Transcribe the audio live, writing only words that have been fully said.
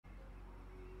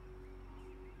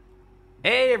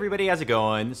Hey everybody, how's it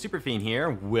going? Superfiend here.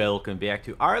 Welcome back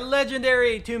to our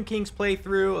legendary Tomb Kings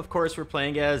playthrough. Of course, we're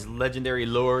playing as legendary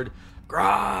Lord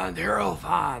Grand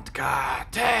Hierophant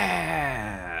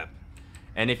Khatep.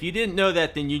 And if you didn't know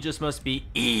that, then you just must be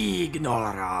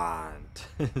ignorant.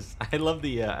 I love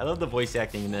the voice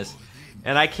acting in this,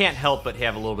 and I can't help but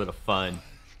have a little bit of fun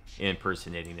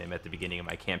impersonating them at the beginning of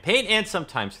my campaign and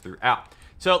sometimes throughout.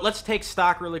 So let's take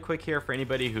stock really quick here for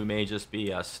anybody who may just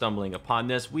be stumbling upon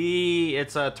this.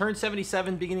 It's turn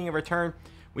 77, beginning of our turn.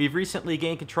 We've recently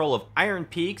gained control of Iron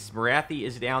Peaks. Morathi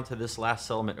is down to this last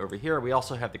settlement over here. We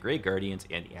also have the Grey Guardians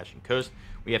and the Ashen Coast.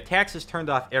 We have taxes turned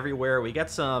off everywhere. We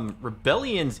got some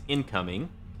rebellions incoming.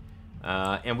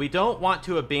 And we don't want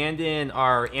to abandon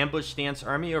our ambush stance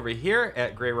army over here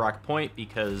at Grey Rock Point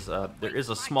because there is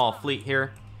a small fleet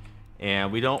here.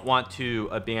 And we don't want to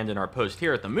abandon our post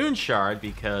here at the Moon Shard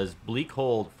because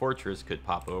Bleakhold Fortress could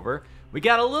pop over. We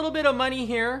got a little bit of money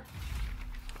here.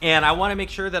 And I want to make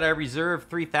sure that I reserve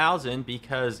 3,000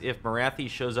 because if Morathi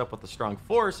shows up with a strong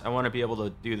force, I want to be able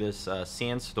to do this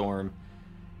sandstorm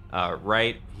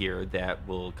right here that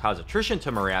will cause attrition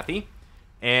to Morathi.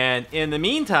 And in the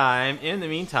meantime,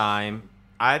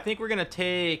 I think we're going to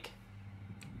take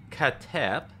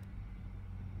Khatep.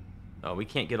 Oh, we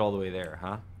can't get all the way there,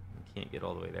 huh? Can't get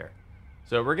all the way there.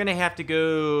 So we're going to have to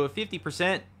go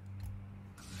 50%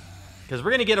 because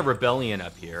we're going to get a rebellion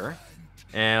up here.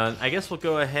 And I guess we'll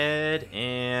go ahead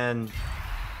and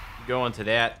go into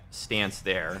that stance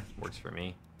there. Works for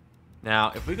me.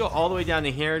 Now, if we go all the way down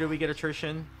to here, do we get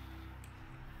attrition?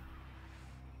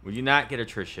 We do not get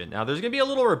attrition. Now, there's going to be a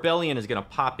little rebellion is going to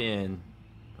pop in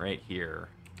right here.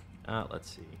 Let's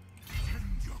see.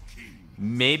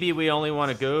 Maybe we only want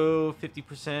to go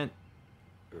 50%.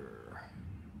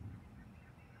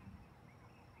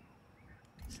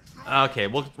 Okay,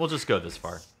 we'll just go this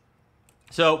far.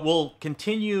 So we'll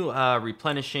continue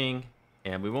replenishing,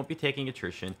 and we won't be taking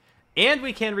attrition. And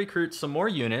we can recruit some more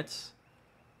units.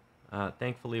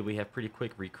 Thankfully, we have pretty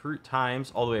quick recruit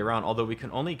times all the way around, although we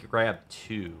can only grab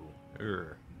 2.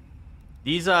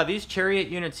 These chariot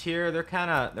units here, they're kind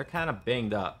of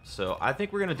banged up. So I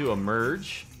think we're gonna do a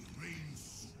merge.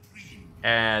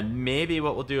 And maybe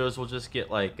what we'll do is we'll just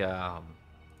get like I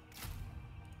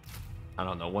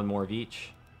don't know, 1 more of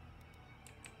each.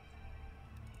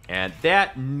 And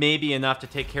that may be enough to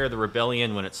take care of the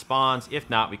rebellion when it spawns. If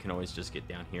not, we can always just get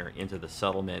down here into the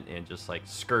settlement and just like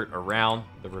skirt around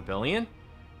the rebellion.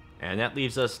 And that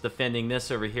leaves us defending this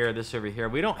over here, this over here.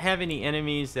 We don't have any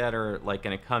enemies that are like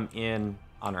going to come in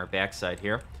on our backside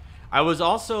here. I was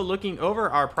also looking over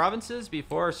our provinces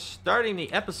before starting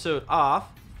the episode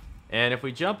off. And if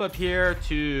we jump up here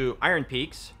to Iron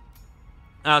Peaks,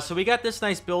 so we got this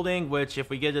nice building, which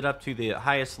if we get it up to the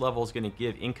highest level is going to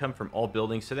give income from all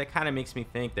buildings. So that kind of makes me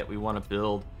think that we want to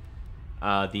build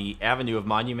the Avenue of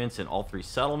Monuments in all 3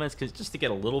 settlements, because just to get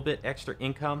a little bit extra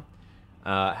income.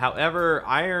 However,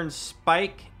 Iron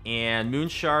Spike and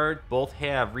Moonshard both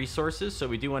have resources, so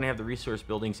we do want to have the resource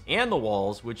buildings and the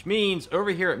walls, which means over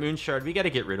here at Moonshard, we got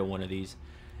to get rid of one of these.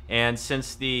 And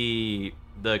since the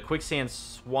Quicksand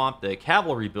Swamp, the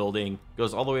cavalry building,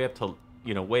 goes all the way up to,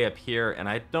 you know, way up here, and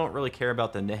I don't really care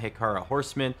about the Nehekara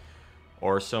horsemen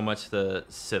or so much the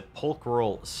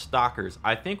sepulchral stalkers.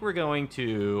 I think we're going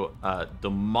to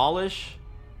demolish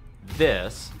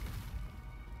this.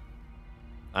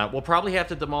 We'll probably have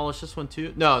to demolish this one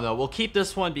too. No, we'll keep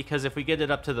this one because if we get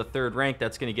it up to the 3rd rank,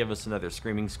 that's going to give us another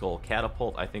Screaming Skull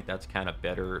catapult. I think that's kind of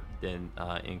better than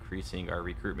increasing our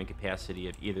recruitment capacity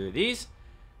of either of these.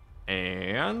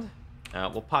 And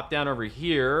we'll pop down over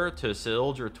here to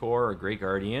Soldier Tor or Grey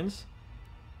Guardians.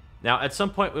 Now, at some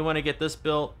point, we want to get this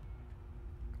built.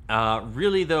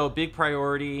 Really, though, big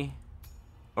priority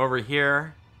over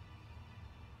here.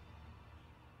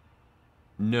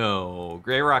 No,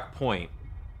 Grey Rock Point.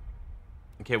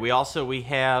 Okay, we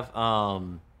have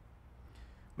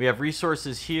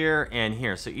resources here and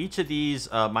here. So each of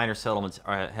these minor settlements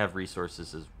have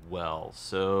resources as well.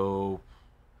 So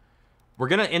we're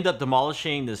going to end up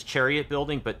demolishing this chariot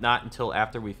building, but not until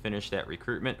after we finish that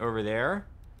recruitment over there.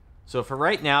 So for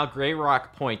right now, Grey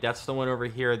Rock Point, that's the one over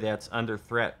here that's under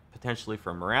threat potentially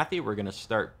from Morathi. We're going to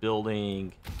start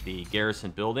building the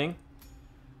garrison building.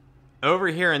 Over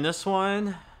here in this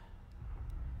one,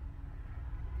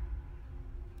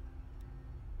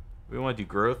 we want to do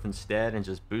growth instead and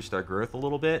just boost our growth a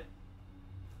little bit.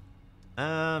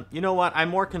 You know what? I'm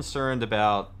more concerned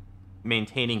about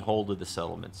maintaining hold of the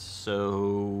settlements.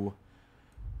 So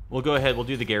we'll go ahead. We'll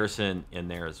do the garrison in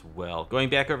there as well. Going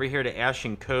back over here to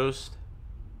Ashen Coast,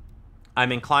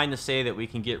 I'm inclined to say that we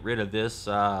can get rid of this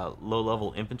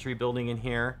low-level infantry building in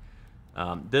here.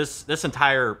 This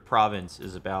entire province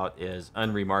is about as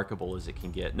unremarkable as it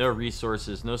can get. No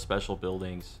resources, no special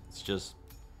buildings. It's just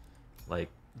like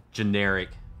generic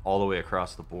all the way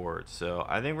across the board. So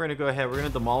I think we're gonna go ahead. We're gonna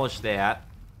demolish that.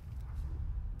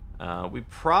 We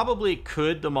probably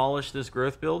could demolish this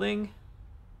growth building.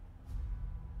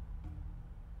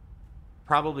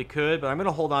 Probably could, but I'm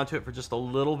gonna hold on to it for just a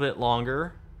little bit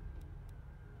longer.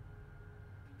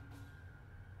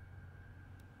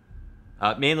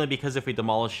 Mainly because if we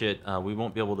demolish it, we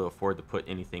won't be able to afford to put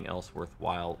anything else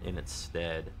worthwhile in its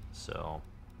stead. So,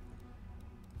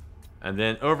 and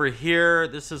then over here,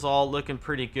 this is all looking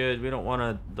pretty good. We don't want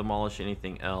to demolish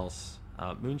anything else.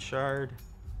 Moonshard.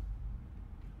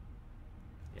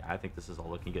 Yeah, I think this is all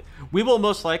looking good. We will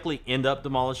most likely end up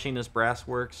demolishing this brass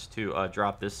works to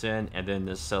drop this in, and then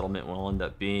this settlement will end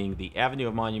up being the Avenue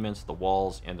of Monuments, the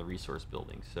walls, and the resource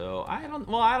building. So I don't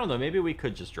know. Maybe we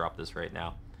could just drop this right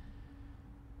now.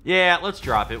 Yeah, let's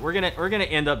drop it. We're gonna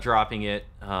end up dropping it.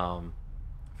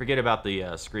 Forget about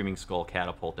the Screaming Skull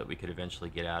catapult that we could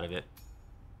eventually get out of it.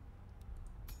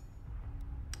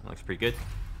 Looks pretty good.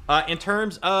 In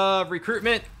terms of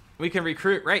recruitment, we can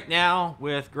recruit right now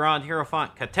with Grand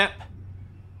Hierophant Khatep.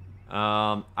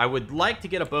 I would like to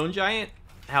get a Bone Giant.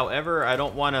 However, I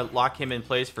don't want to lock him in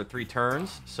place for 3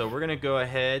 turns. So we're gonna go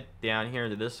ahead down here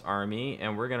into this army,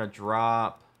 and we're gonna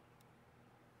drop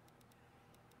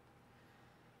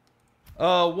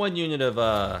 1 unit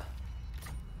of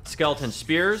skeleton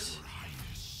spears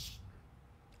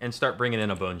and start bringing in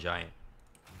a Bone Giant.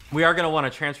 We are going to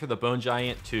want to transfer the Bone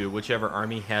Giant to whichever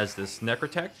army has this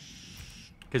Necrotech,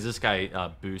 because this guy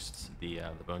boosts the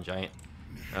Bone Giant.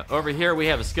 Over here we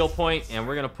have a skill point, and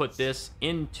we're going to put this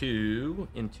into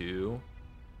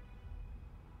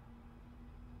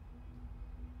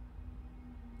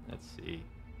let's see.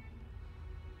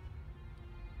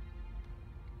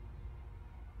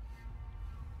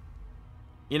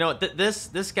 You know,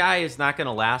 this guy is not going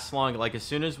to last long. Like, as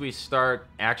soon as we start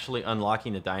actually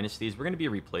unlocking the dynasties, we're going to be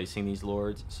replacing these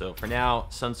lords. So, for now,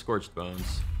 Sun-Scorched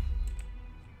Bones.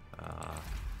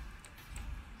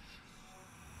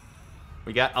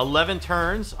 We got 11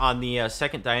 turns on the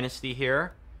second dynasty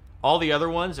here. All the other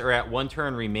ones are at 1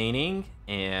 turn remaining.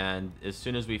 And as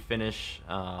soon as we finish,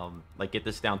 like, get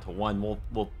this down to 1,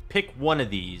 we'll pick one of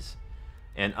these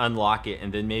and unlock it,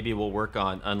 and then maybe we'll work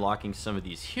on unlocking some of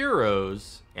these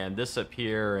heroes, and this up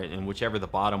here, and whichever the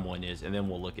bottom one is, and then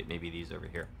we'll look at maybe these over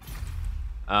here.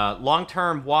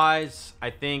 Long-term wise,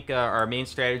 I think our main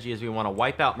strategy is we want to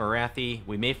wipe out Morathi.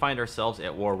 We may find ourselves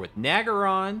at war with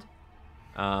Naggarond.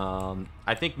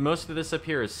 I think most of this up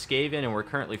here is Skaven, and we're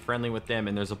currently friendly with them,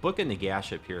 and there's a book of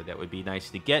Nagash up here that would be nice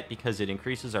to get because it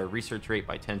increases our research rate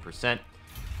by 10%.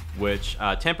 Which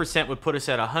 10% would put us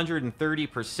at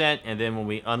 130%, and then when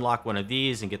we unlock one of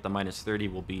these and get the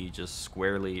 -30, we'll be just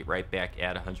squarely right back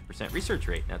at 100% research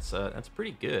rate. That's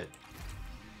pretty good.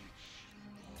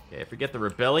 Okay, forget the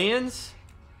rebellions.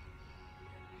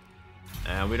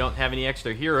 And we don't have any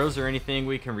extra heroes or anything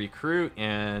we can recruit,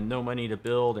 and no money to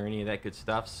build or any of that good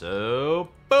stuff. So,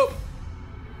 boom!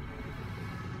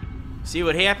 See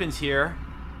what happens here.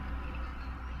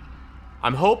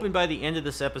 I'm hoping by the end of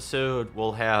this episode,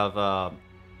 we'll have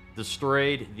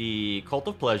destroyed the Cult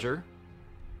of Pleasure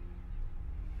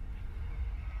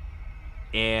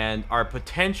and are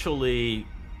potentially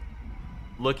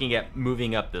looking at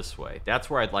moving up this way. That's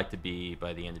where I'd like to be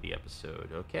by the end of the episode.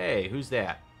 Okay, who's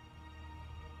that?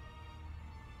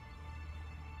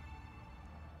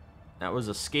 That was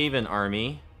a Skaven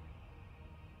army.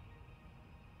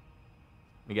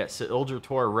 We got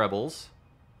Sildrator rebels.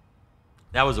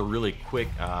 That was a really quick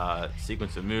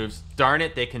sequence of moves. Darn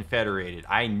it, they confederated.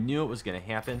 I knew it was going to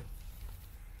happen.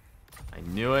 I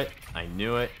knew it. I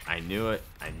knew it. I knew it.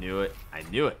 I knew it. I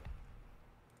knew it.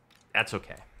 That's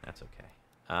okay. That's okay.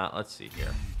 Let's see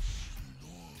here.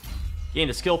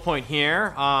 Gained a skill point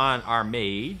here on our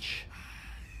mage.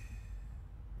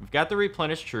 We've got the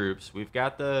replenished troops. We've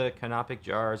got the canopic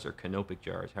jars, or canopic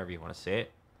jars, however you want to say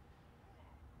it.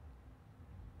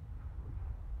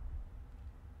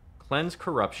 Cleanse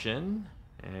corruption.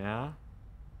 Yeah.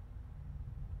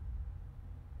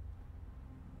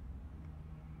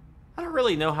 I don't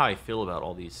really know how I feel about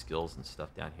all these skills and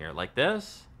stuff down here. Like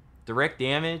this. Direct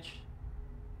damage.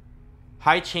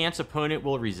 High chance opponent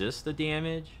will resist the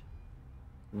damage.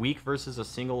 Weak versus a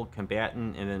single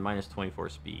combatant. And then -24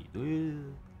 speed.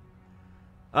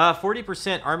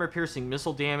 40% armor-piercing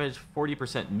missile damage.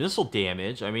 40% missile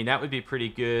damage. I mean, that would be pretty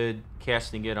good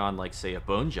casting it on, like, say, a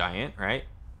Bone Giant, right?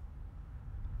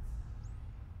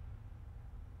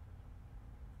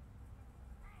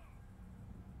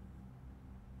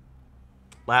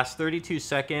 Last 32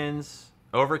 seconds.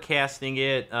 Overcasting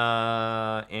it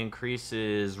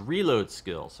increases reload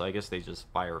skill, so I guess they just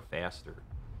fire faster.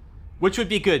 Which would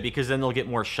be good, because then they'll get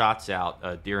more shots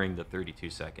out during the 32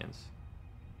 seconds.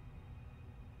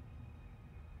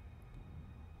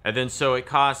 And then so it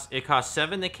costs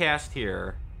 7 to cast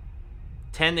here,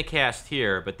 10 to cast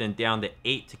here, but then down to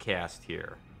 8 to cast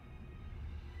here.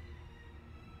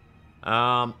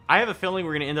 I have a feeling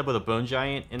we're going to end up with a Bone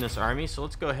Giant in this army, so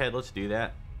let's go ahead, let's do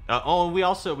that. Oh, and we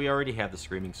already have the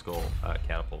Screaming Skull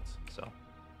catapults, so.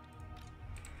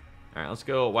 Alright, let's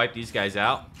go wipe these guys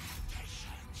out.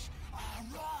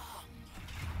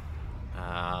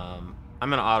 I'm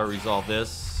going to auto-resolve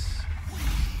this.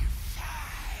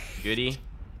 Goody.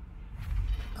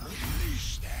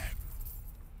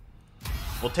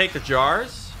 We'll take the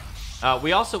jars.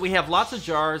 We have lots of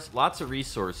jars, lots of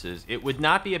resources. It would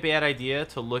not be a bad idea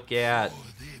to look at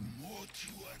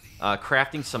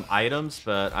crafting some items,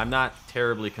 but I'm not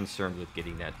terribly concerned with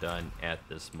getting that done at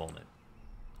this moment.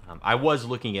 I was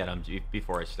looking at them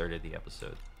before I started the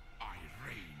episode.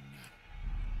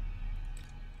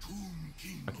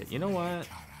 Okay, you know what?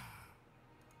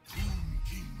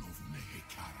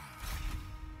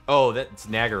 Oh, that's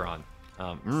Naggarond.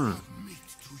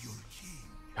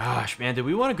 Gosh, man, do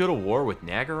we want to go to war with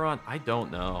Naggarond? I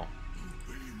don't know.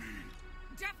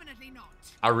 Definitely not.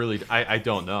 I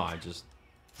don't know. I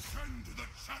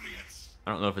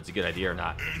don't know if it's a good idea or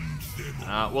not.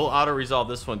 We'll auto-resolve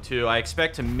this one, too. I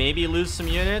expect to maybe lose some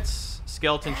units.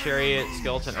 Skeleton Chariot,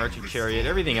 Skeleton Archer Chariot.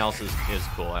 Everything else is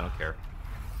cool. I don't care.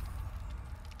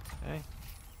 Okay.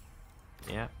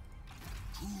 Yeah.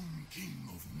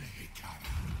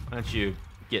 Why don't you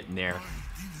get in there?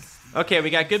 Okay,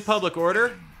 we got good public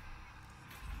order.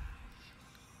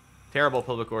 Terrible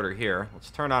public order here. Let's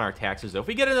turn on our taxes, though. If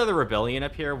we get another rebellion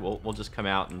up here, we'll just come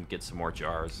out and get some more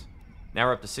jars. Now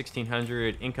we're up to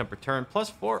 1,600 income per turn,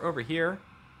 plus 4 over here.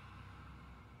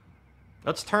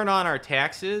 Let's turn on our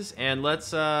taxes, and let's,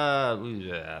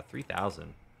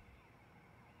 3,000.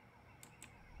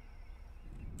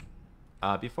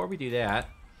 Before we do that,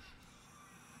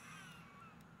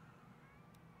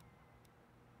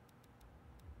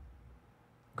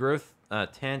 growth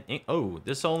 10. Oh,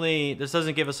 this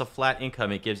doesn't give us a flat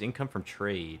income. It gives income from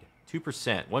trade.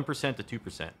 2%, 1% to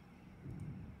 2%.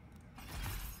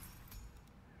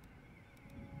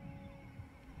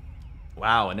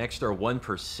 Wow, an extra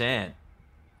 1%.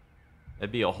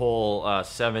 That'd be a whole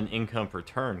 7 income per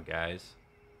turn, guys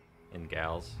and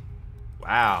gals.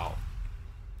 Wow.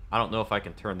 I don't know if I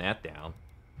can turn that down.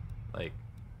 Like,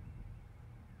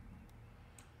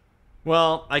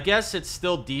 well, I guess it's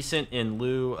still decent in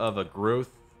lieu of a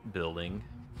growth building.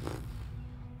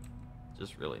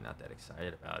 Just really not that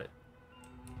excited about it.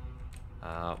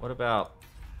 What about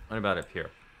up here?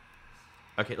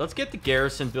 Okay, let's get the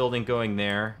garrison building going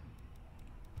there.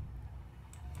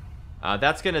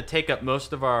 That's gonna take up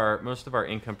most of our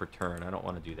income per turn. I don't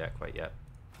want to do that quite yet.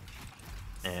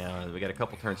 And we got a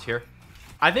couple turns here.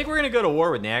 I think we're gonna go to war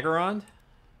with Naggarond.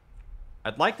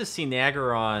 I'd like to see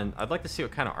Naggarond. I'd like to see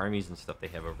what kind of armies and stuff they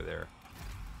have over there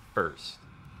first.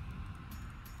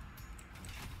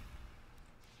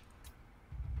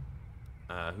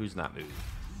 Who's not moving?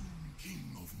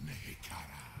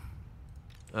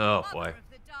 Oh boy.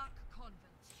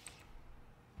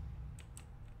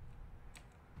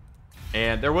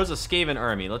 And there was a Skaven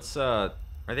army. Let's are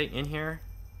they in here?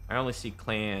 I only see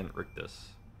Clan Rictus.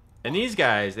 And these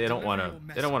guys, they don't want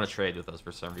to trade with us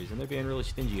for some reason. They're being really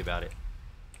stingy about it.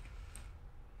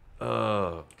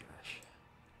 Oh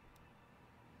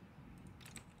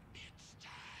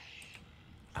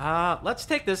gosh. Let's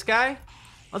take this guy.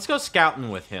 Let's go scouting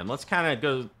with him. Let's kind of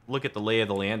go look at the lay of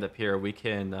the land up here. We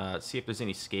can see if there's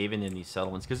any Skaven in these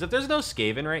settlements. Because if there's no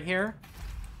Skaven right here,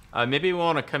 maybe we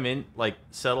want to come in, like,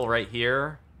 settle right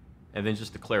here, and then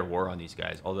just declare war on these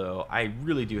guys. Although, I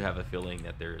really do have a feeling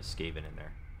that there is Skaven in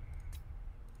there.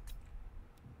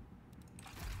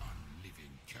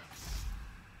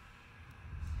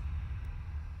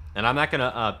 And I'm not going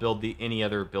to build any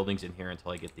other buildings in here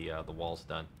until I get the walls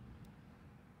done.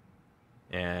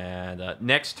 And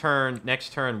next turn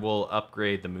we'll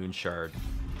upgrade the Moonshard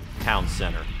Town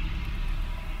Center.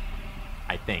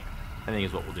 I think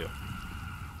is what we'll do.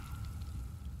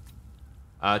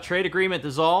 Trade agreement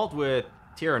dissolved with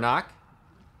Tiranoc.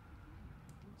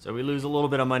 So we lose a little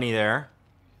bit of money there.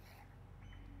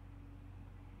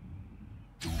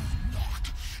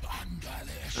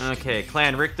 Okay,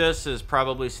 Clan Rictus is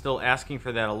probably still asking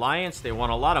for that alliance. They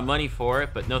want a lot of money for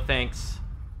it, but no thanks.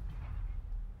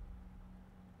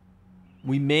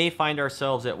 We may find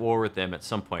ourselves at war with them at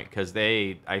some point, because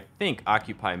they, I think,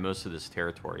 occupy most of this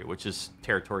territory, which is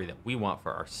territory that we want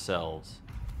for ourselves.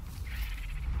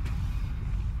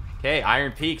 Okay,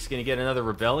 Iron Peak's gonna get another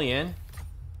rebellion.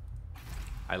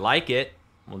 I like it.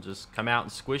 We'll just come out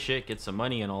and squish it, get some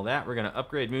money and all that. We're gonna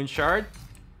upgrade Moonshard.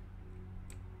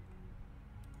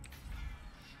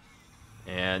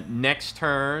 And next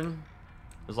turn,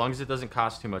 as long as it doesn't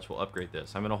cost too much, we'll upgrade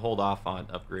this. I'm gonna hold off on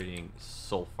upgrading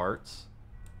Soul Farts.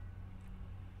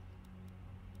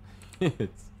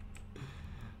 Let's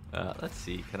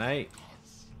see, can I...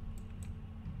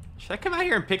 Should I come out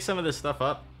here and pick some of this stuff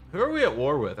up? Who are we at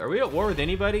war with? Are we at war with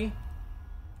anybody?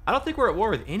 I don't think we're at war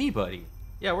with anybody.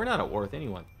 Yeah, we're not at war with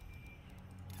anyone.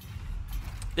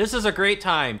 This is a great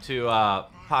time to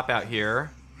pop out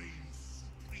here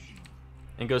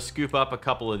and go scoop up a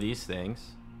couple of these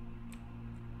things.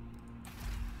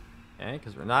 Okay,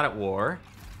 because we're not at war.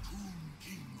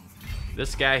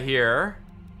 This guy here.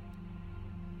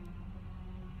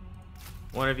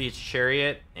 One of each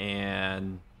chariot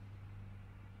and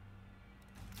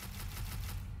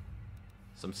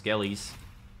some skellies.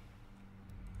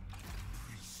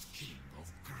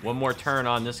 One more turn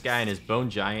on this guy and his bone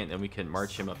giant, then we can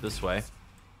march him up this way.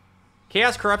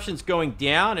 Chaos Corruption's going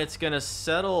down. It's going to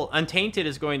settle. Untainted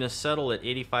is going to settle at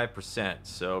 85%.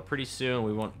 So pretty soon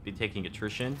we won't be taking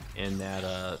attrition in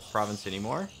that province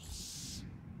anymore.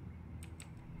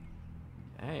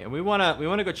 Okay, and we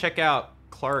wanna go check out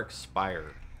Clark's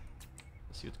Spire.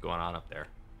 Let's see what's going on up there.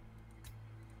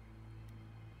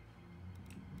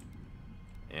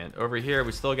 And over here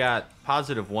we still got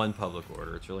 +1 public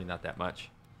order. It's really not that much.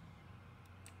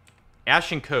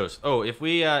 Ashen Coast. Oh, if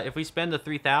we spend the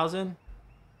 3,000,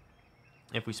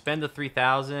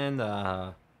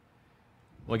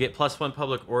 we'll get +1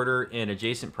 public order in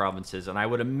adjacent provinces, and I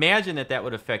would imagine that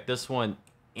would affect this one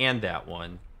and that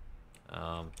one.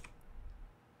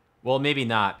 Well, maybe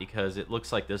not, because it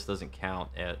looks like this doesn't count.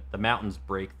 The mountains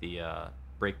break the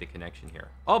connection here.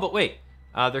 Oh, but wait,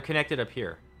 they're connected up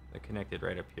here. They're connected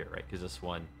right up here, right? Because this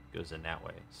one goes in that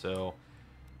way. So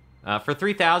for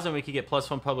 3,000, we could get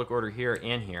 +1 public order here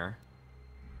and here.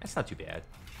 That's not too bad.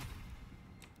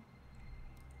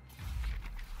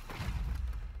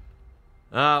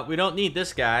 We don't need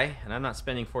this guy, and I'm not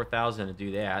spending 4,000 to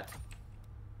do that.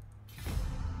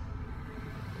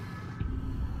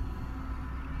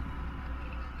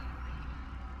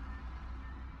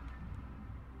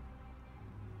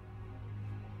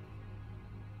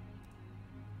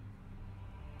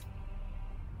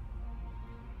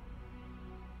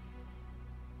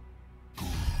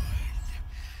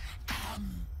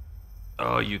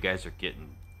 Oh, you guys are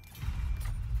getting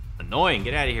annoying.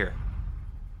 Get out of here.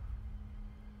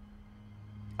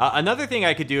 Another thing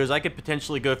I could do is I could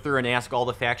potentially go through and ask all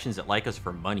the factions that like us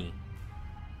for money.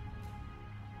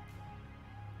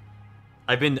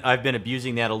 I've been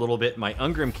abusing that a little bit in my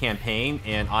Ungrim campaign,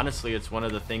 and honestly, it's one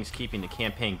of the things keeping the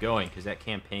campaign going, because that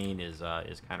campaign is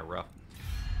kind of rough.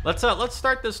 Let's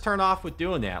start this turn off with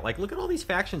doing that. Like, look at all these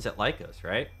factions that like us,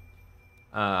 right?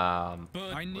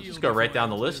 Let's just go right down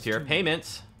the list here.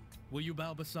 Payments. Will you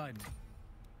bow beside me?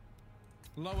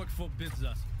 Lowick forbids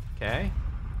us. Okay.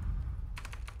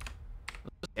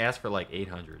 Let's ask for like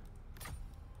 800.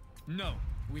 No,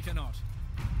 we cannot.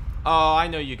 Oh, I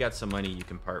know you got some money you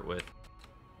can part with.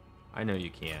 I know you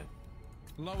can.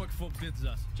 Lowick forbids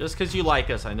us. Just because you like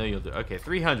us, I know you'll do. Okay,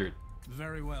 300.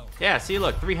 Very well. Yeah, see,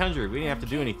 look, 300. We didn't have to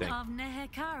do anything.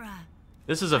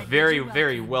 This is a very,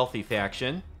 very wealthy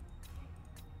faction.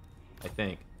 I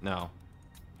think. No.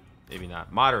 Maybe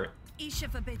not. Moderate. Isha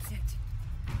forbids it.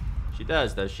 She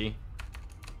does she?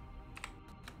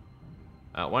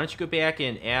 Why don't you go back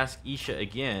and ask Isha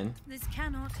again? This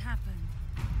cannot happen.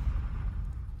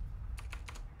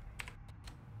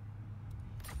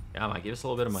 Come on, give us a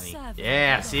little bit of money.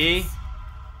 Yeah, see?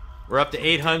 We're up to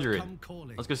 800.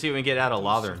 Let's go see what we can get out of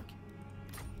Lothern.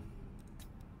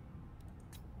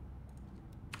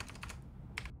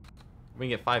 We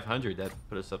can get 500. That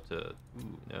put us up to...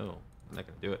 Ooh, no. I'm not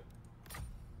going to do it.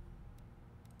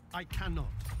 I cannot.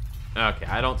 Okay,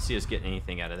 I don't see us getting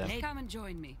anything out of them. Come and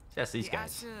join me. That's these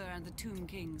guys. The Asur and the Tomb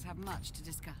Kings have much to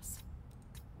discuss.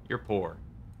 You're poor.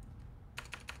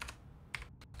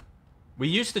 We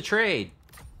used to trade,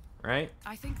 right?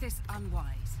 I think this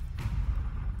unwise.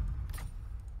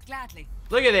 Gladly.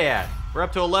 Look at that. We're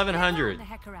up to 1,100. The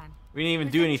Naggarond. We didn't even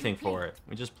do anything for it.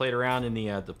 We just played around in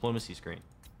the diplomacy screen.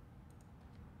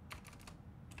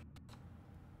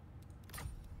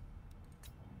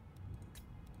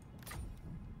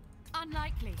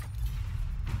 Unlikely.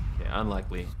 Okay,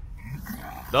 unlikely.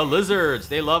 The lizards,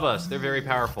 they love us. They're very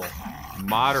powerful.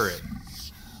 Moderate.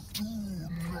 Do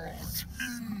not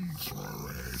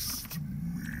interest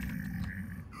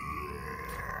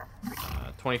me.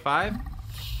 25.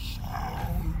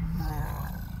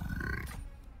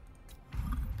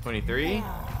 23.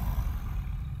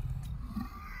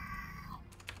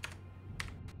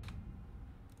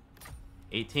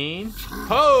 $18.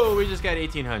 Oh, we just got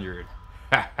 1,800.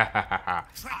 I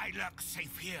look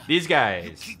safe here. These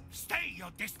guys. Stay your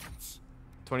distance.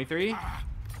 23.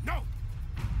 No.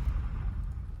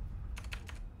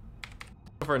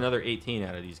 For another 18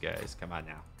 out of these guys. Come on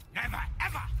now. Never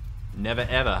ever. Never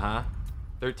ever, huh?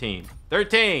 13.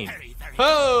 13. Very, very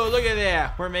Oh, look at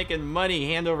that. We're making money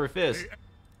hand over fist.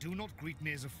 Do not greet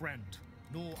me as a friend,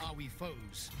 nor are we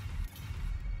foes.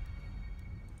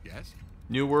 Yes.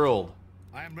 New world.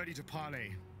 I am ready to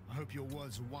parley. I hope your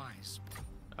words are wise.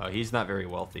 Oh, he's not very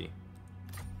wealthy.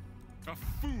 A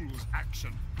fool's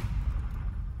action.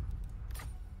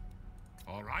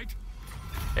 All right.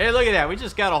 Hey, look at that. We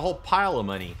just got a whole pile of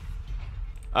money.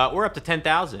 We're up to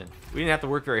 10,000. We didn't have to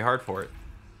work very hard for it.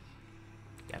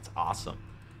 That's awesome.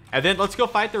 And then let's go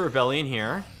fight the rebellion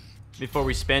here before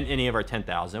we spend any of our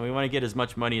 10,000. We want to get as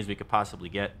much money as we could possibly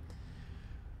get.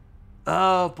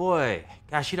 Oh, boy.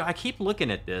 Gosh, you know, I keep looking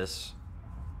at this.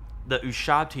 The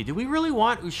Ushabti. Do we really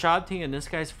want Ushabti in this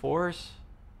guy's force?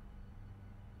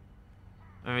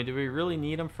 I mean, do we really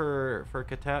need him for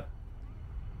Khatep?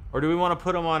 Or do we want to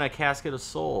put him on a Casket of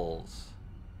Souls?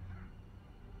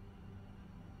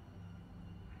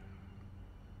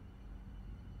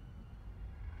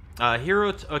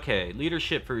 Okay,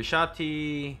 leadership for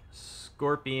Ushabti,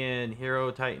 Scorpion, Hero,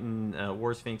 Titan,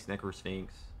 War Sphinx, Necro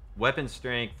Sphinx. Weapon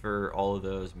strength for all of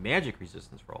those. Magic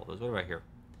resistance for all of those. What about here?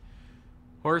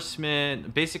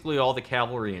 Horsemen, basically all the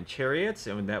cavalry and chariots,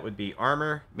 and that would be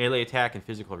armor, melee attack, and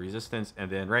physical resistance.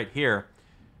 And then right here,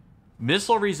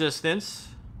 missile resistance,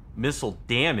 missile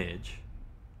damage,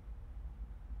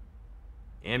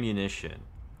 ammunition.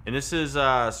 And this is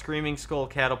Screaming Skull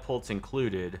catapults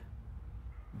included.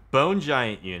 Bone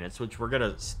Giant units, which we're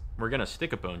gonna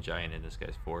stick a Bone Giant in this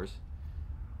guy's force.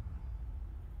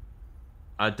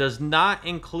 Does not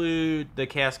include the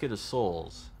Casket of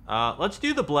Souls. Let's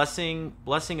do the blessing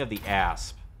of the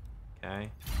Asp. Okay,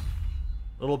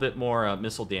 a little bit more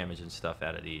missile damage and stuff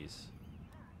out of these.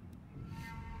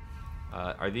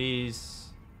 Are these?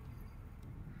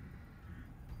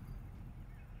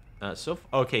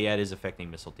 Okay, yeah, it is affecting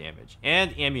missile damage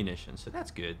and ammunition, so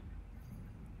that's good.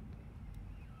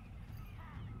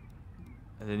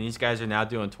 And then these guys are now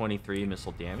doing 23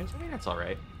 missile damage. I mean, that's all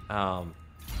right.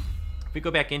 If we go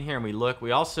back in here and we look,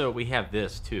 we have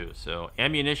this too. So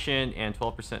ammunition and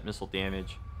 12% missile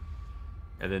damage.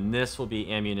 And then this will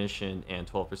be ammunition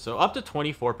and 12%. So up to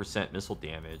 24% missile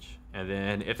damage. And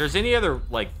then if there's any other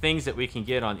like things that we can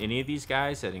get on any of these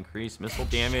guys that increase missile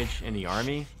damage in the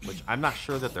army, which I'm not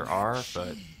sure that there are,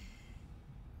 but you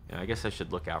know, I guess I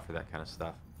should look out for that kind of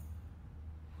stuff.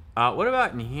 What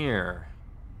about in here?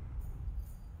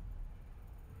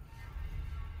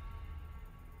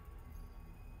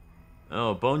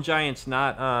 Oh, Bone Giant's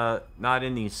not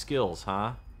in these skills,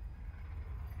 huh?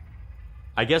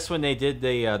 I guess when they did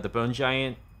the Bone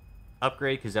Giant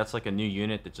upgrade, because that's like a new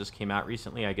unit that just came out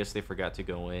recently, I guess they forgot to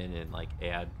go in and like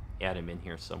add him in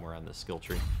here somewhere on the skill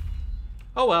tree.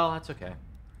 Oh well, that's okay.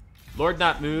 Lord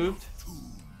not moved.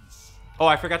 Oh,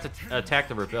 I forgot to attack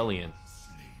the rebellion.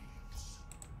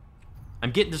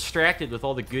 I'm getting distracted with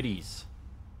all the goodies.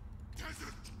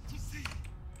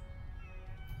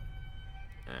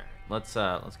 Let's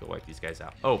go wipe these guys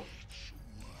out. Oh,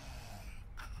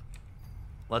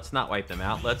 let's not wipe them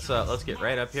out. Let's get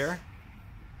right up here.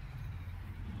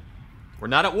 We're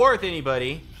not at war with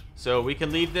anybody, so we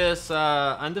can leave this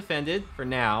undefended for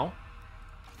now.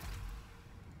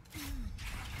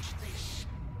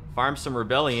 Farm some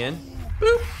rebellion.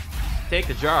 Boop. Take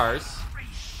the jars.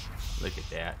 Look at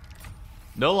that.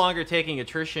 No longer taking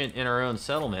attrition in our own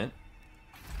settlement.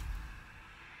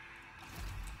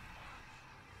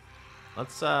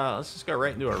 Let's just go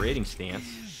right into our raiding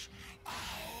stance.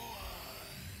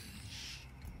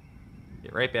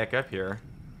 Get right back up here.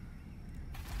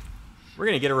 We're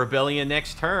gonna get a rebellion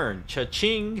next turn.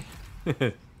 Cha-ching!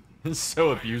 It's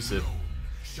so abusive.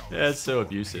 That's so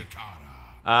abusive.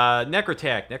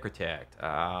 Necrotact.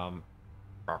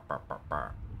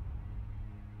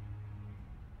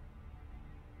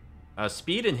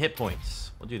 Speed and hit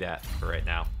points. We'll do that for right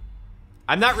now.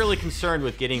 I'm not really concerned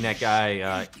with getting that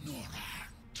guy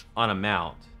on a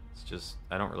mount. It's just,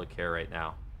 I don't really care right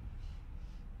now.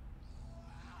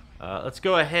 Let's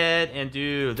go ahead and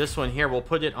do this one here. We'll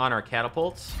put it on our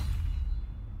catapults.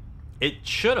 It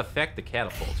should affect the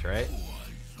catapults, right?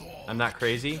 I'm not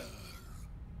crazy.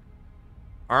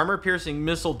 Armor piercing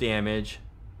missile damage.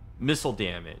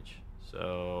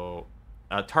 So,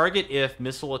 target if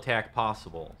missile attack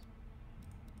possible.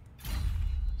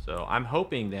 So I'm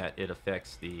hoping that it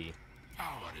affects the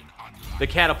Power in unlike. the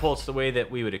catapults the way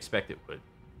that we would expect it would.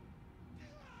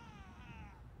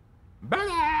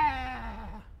 Blah!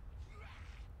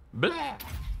 Blah!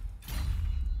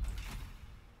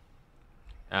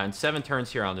 And 7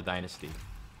 turns here on the dynasty.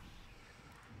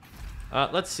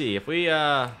 Let's see if we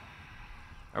are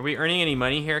we earning any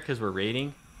money here because we're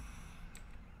raiding?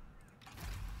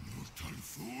 Mortal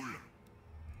fool.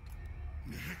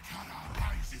 Nehekara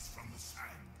rises from the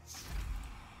sands.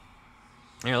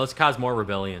 Yeah, let's cause more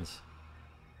rebellions.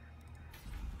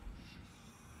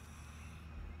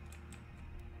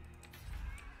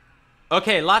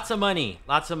 Okay, lots of money.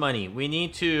 Lots of money. We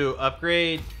need to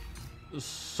upgrade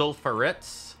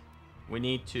sulfurets. We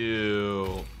need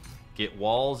to get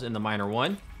walls in the minor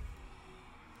 1.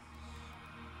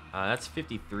 That's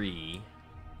 53.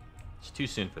 It's too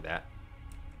soon for that.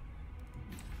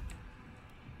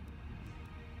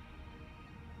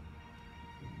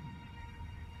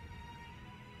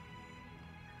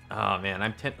 Oh man,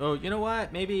 I'm 10. Oh, you know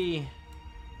what? Maybe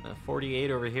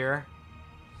 48 over here.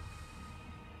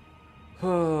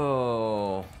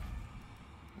 Oh,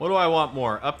 what do I want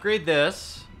more? Upgrade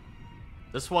this.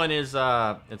 This one is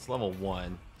it's level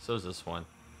 1. So is this one.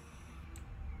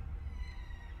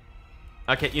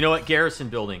 Okay, you know what? Garrison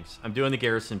buildings. I'm doing the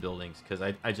garrison buildings because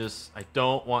I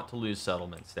don't want to lose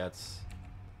settlements. That's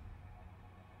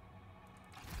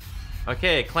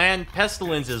okay. Clan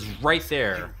Pestilence is right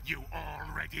there. You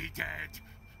already dead.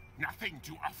 Nothing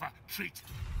to offer. Treat.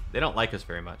 They don't like us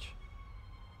very much.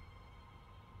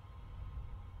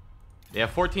 They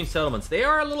have 14 settlements. They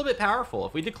are a little bit powerful.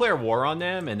 If we declare war on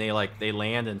them and they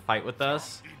land and fight with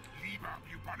us,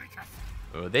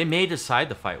 oh, they may decide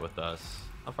to fight with us.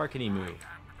 How far can he move?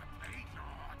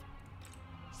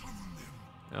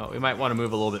 Oh, we might want to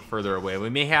move a little bit further away. We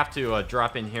may have to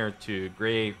drop in here to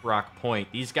Grey Rock Point.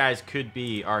 These guys could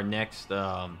be our next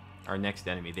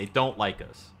enemy. They don't like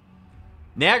us.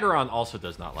 Naggarond also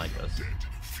does not like us.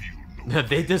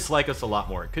 They dislike us a lot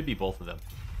more. It could be both of them.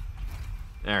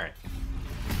 All right.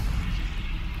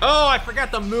 Oh, I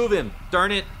forgot to move him.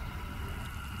 Darn it.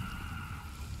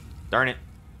 Darn it.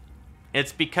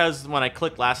 It's because when I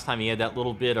clicked last time, he had that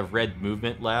little bit of red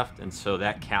movement left, and so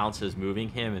that counts as moving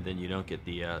him, and then you don't get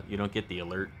the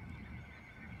alert.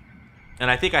 And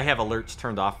I think I have alerts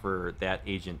turned off for that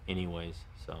agent anyways.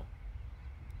 So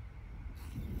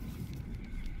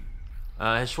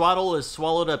Hishwaddle has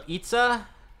swallowed up Itza.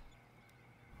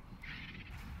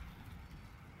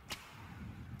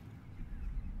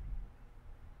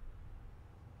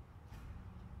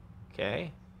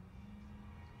 Okay.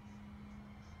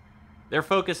 They're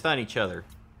focused on each other.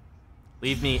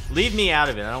 Leave me out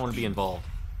of it. I don't want to be involved.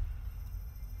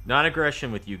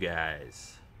 Non-aggression with you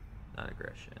guys.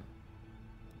 Non-aggression.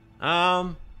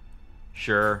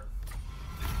 Sure.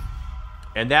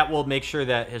 And that will make sure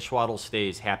that Hishwaddle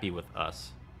stays happy with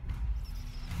us.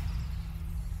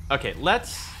 Okay,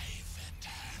 let's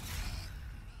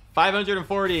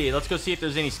 540. Let's go see if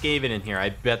there's any Skaven in here. I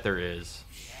bet there is.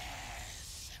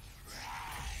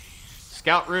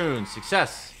 Scout rune,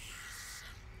 success.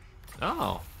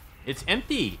 Oh, it's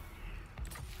empty.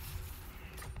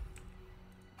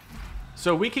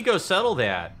 So we could go settle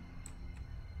that.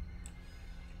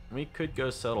 We could go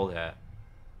settle that.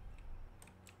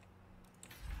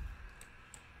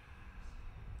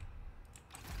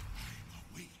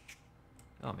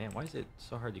 Oh man, why is it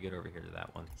so hard to get over here to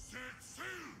that one?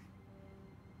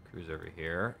 Cruise over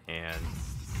here, and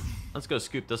let's go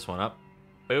scoop this one up.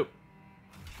 Boop.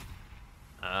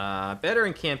 Better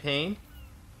in campaign.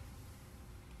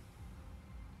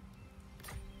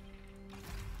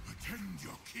 Attend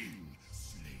your king,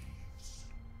 slaves.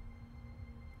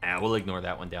 We'll ignore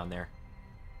that one down there.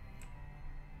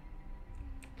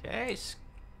 Okay,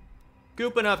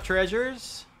 scooping up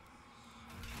treasures.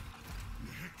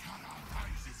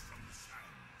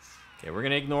 Okay, we're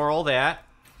gonna ignore all that,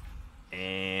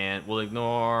 and we'll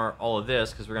ignore all of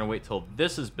this because we're gonna wait till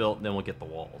this is built, and then we'll get the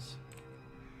walls.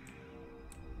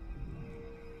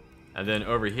 And then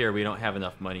over here, we don't have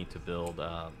enough money to build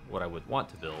what I would want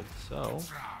to build, so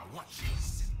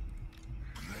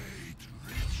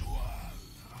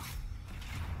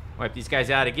wipe these guys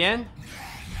out again.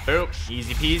 Oops,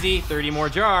 easy peasy. 30 more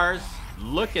jars.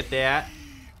 Look at that.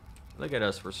 Look at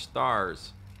us, we're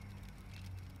stars.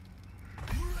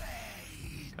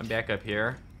 Come back up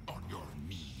here. On your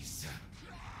knees.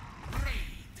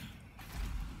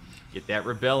 Get that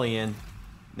rebellion.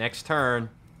 Next turn.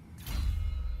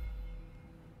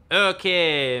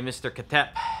 Okay, Mr. Khatep.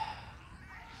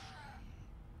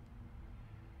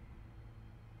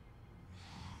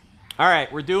 All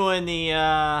right, we're doing the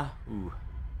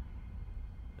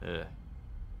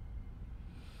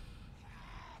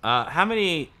How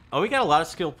many? Oh, we got a lot of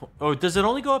skill. Oh, does it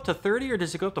only go up to 30 or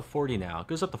does it go up to 40 now? It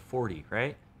goes up to 40,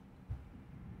 right?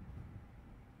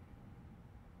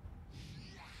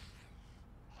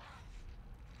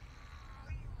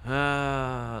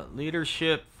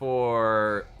 Leadership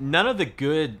for none of the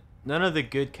good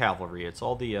cavalry. It's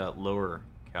all the lower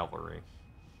cavalry.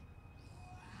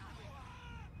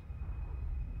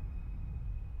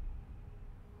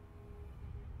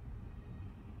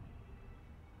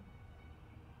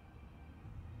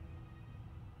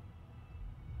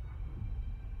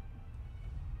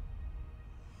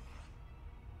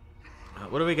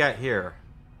 What do we got here?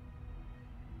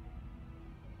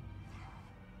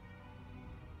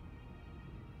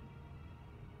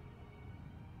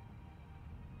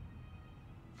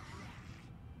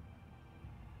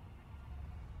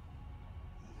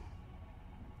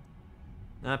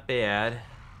 Not bad.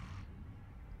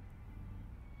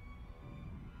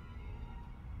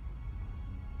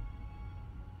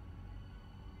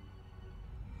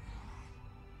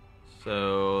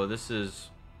 So this is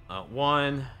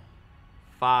 1,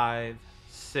 5,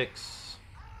 6,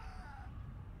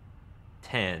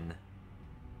 10.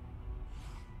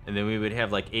 And then we would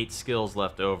have like 8 skills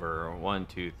left over. 1,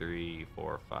 2, 3,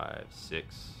 4, 5,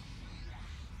 6,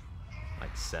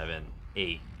 like 7,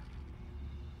 8.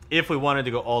 If we wanted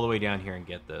to go all the way down here and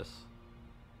get this.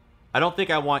 I don't think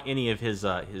I want any of his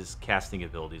casting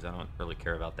abilities. I don't really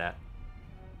care about that.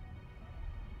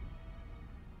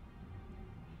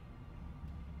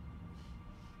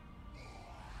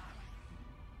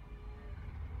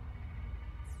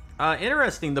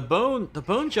 Interesting. The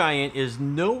bone giant is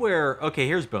nowhere. Okay,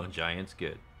 here's bone giants.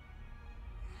 Good.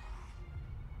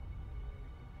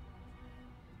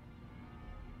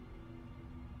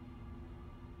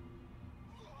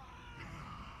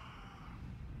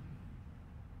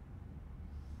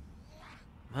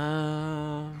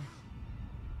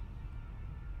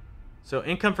 So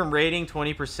income from raiding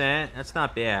 20%. That's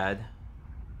not bad.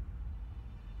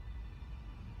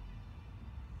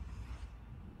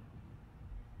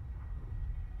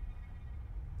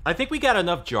 I think we got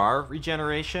enough jar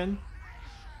regeneration.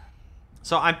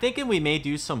 So I'm thinking we may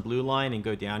do some blue line and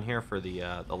go down here for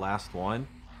the last one.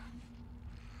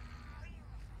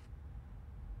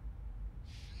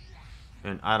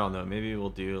 And I don't know, maybe we'll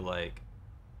do like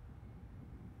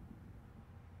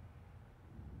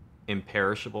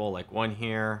imperishable, like 1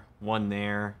 here, 1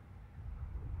 there.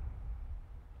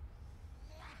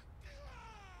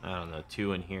 I don't know,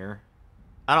 2 in here.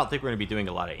 I don't think we're going to be doing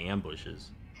a lot of ambushes.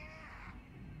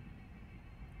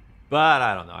 But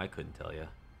I don't know, I couldn't tell you.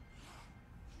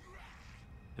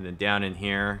 And then down in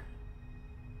here.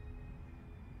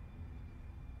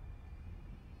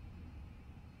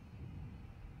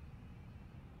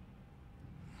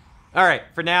 All right,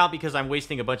 for now, because I'm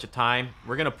wasting a bunch of time,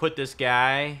 we're going to put this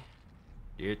guy...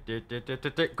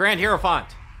 Grand Hierophant!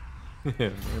 We're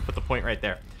going to put the point right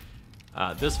there.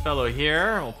 This fellow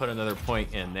here, we'll put another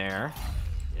point in there.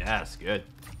 Yes, good.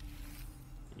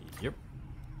 Yep.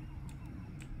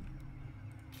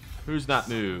 Who's not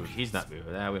moved? He's not moved.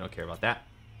 We don't care about that.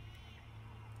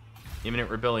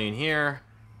 Imminent rebellion here.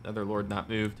 Another lord not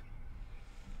moved.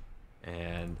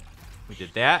 And we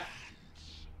did that.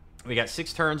 We got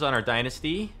 6 turns on our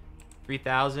dynasty.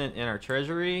 3,000 in our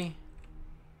treasury.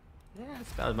 Yeah,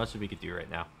 that's about as much as we could do right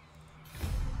now.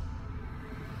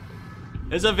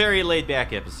 It's a very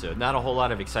laid-back episode. Not a whole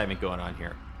lot of excitement going on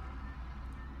here.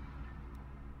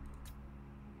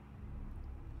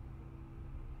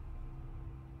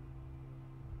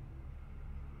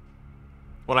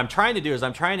 What I'm trying to do is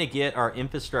I'm trying to get our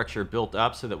infrastructure built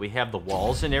up so that we have the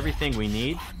walls and everything we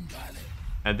need.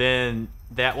 And then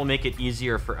that will make it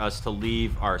easier for us to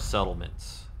leave our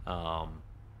settlements.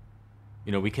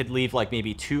 You know, we could leave like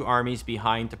maybe 2 armies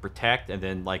behind to protect and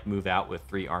then like move out with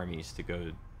 3 armies to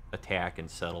go attack and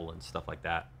settle and stuff like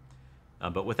that.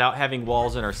 But without having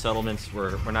walls in our settlements,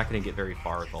 we're not going to get very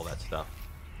far with all that stuff.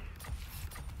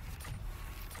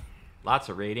 Lots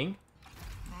of raiding.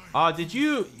 Did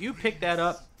you pick that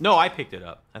up? No, I picked it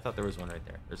up. I thought there was one right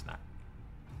there. There's not.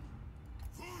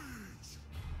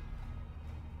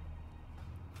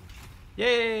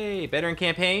 Yay! Veteran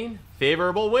campaign,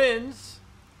 favorable wins,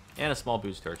 and a small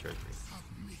boost to our treasury.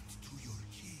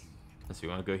 Let's see,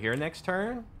 we want to go here next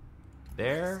turn.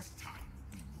 There.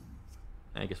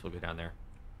 I guess we'll go down there.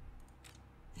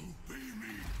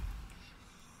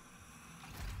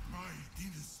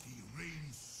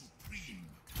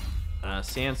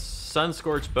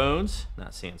 Sun-scorched bones,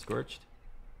 not sand-scorched.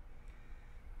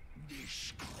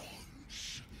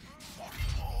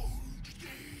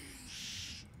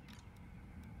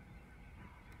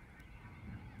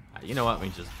 You know what? We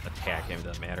just attack him.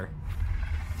 Doesn't matter.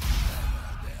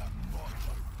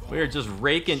 We are just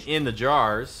raking in the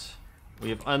jars. We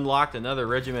have unlocked another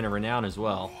Regiment of Renown as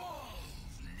well.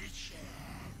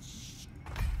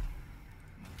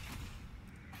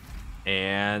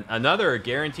 And another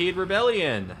guaranteed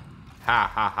rebellion.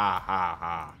 Ha ha ha ha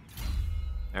ha.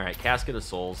 Alright, Casket of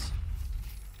Souls.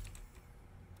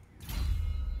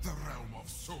 The realm of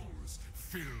souls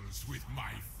fills with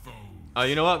my foes. Oh,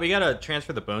 you know what? We gotta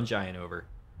transfer the Bone Giant over.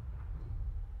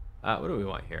 What do we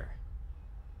want here?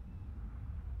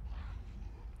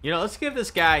 You know, let's give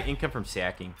this guy income from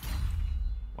sacking.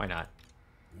 Why not?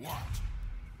 What?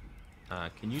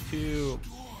 Can you two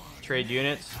trade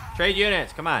units? Trade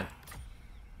units, come on.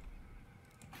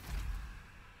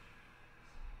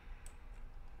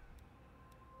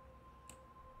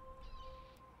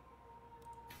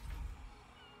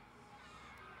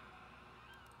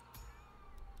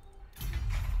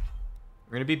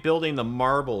 We're going to be building the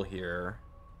marble here.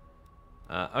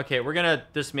 Okay, we're going to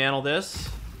dismantle this.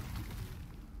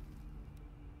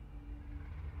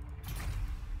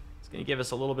 It's going to give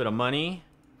us a little bit of money.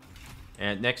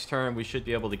 And next turn, we should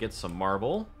be able to get some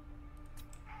marble.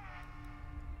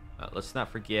 Let's not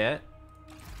forget.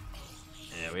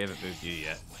 Yeah, we haven't moved you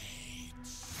yet.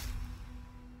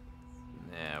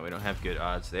 Yeah, we don't have good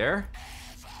odds there.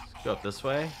 Let's go up this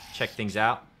way. Check things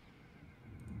out.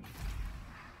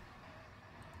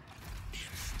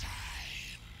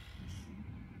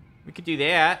 We could do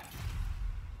that.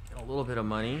 Get a little bit of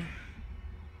money.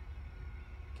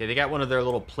 Okay, they got one of their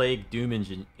little Plague Doom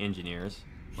engineers.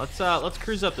 Let's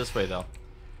cruise up this way though.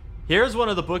 Here's one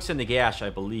of the books in Nagash, I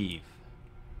believe.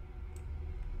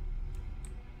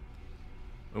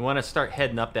 We want to start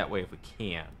heading up that way if we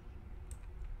can.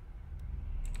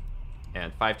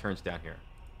 And 5 turns down here.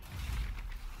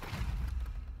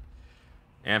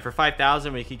 And for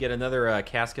 5,000, we could get another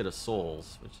Casket of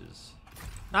Souls, which is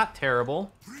not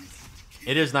terrible.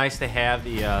 It is nice to have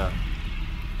the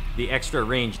extra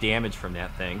range damage from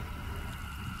that thing.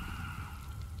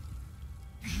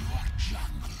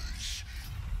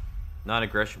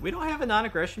 Non-aggression. We don't have a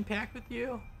non-aggression pact with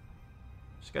you?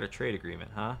 Just got a trade agreement,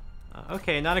 huh?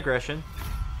 Okay, non-aggression.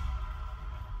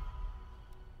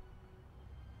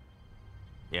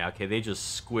 Yeah, okay, they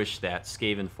just squished that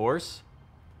Skaven force.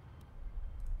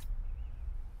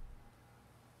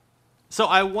 So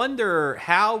I wonder,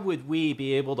 how would we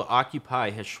be able to occupy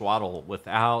Hishwaddle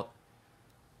without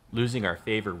losing our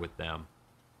favor with them?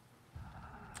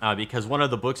 Because one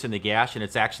of the books in Nagash, and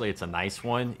it's a nice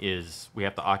one, is we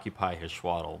have to occupy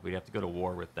Hishwaddle. We have to go to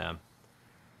war with them.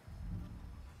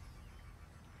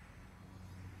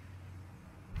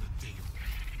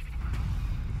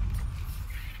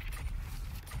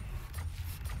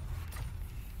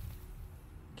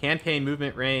 Campaign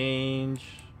movement range.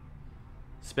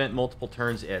 Spent multiple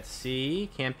turns at sea.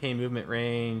 Campaign movement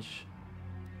range.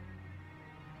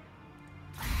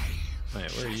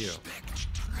 Wait, where are you?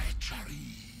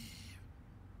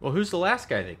 Well, who's the last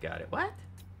guy that got it? What?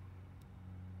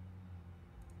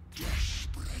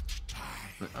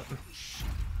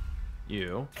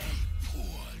 You.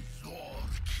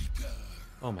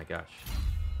 Oh my gosh.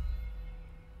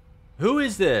 Who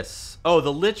is this? Oh,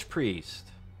 the Lich Priest.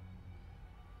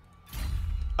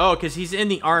 Oh, because he's in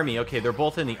the army. Okay, they're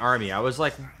both in the army. I was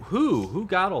like, who? Who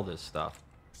got all this stuff?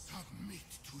 Submit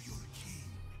to your king.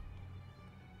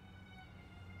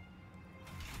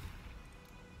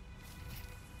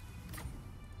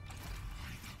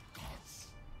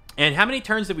 And how many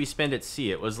turns did we spend at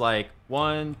sea? It was like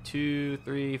 1, 2,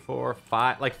 3, 4,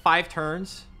 5. Like 5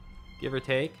 turns, give or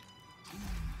take.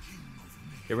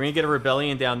 Okay, we're going to get a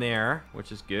rebellion down there,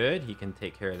 which is good. He can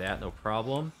take care of that, no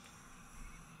problem.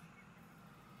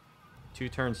 2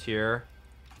 turns here.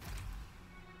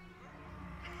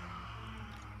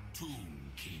 Tomb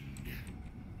King.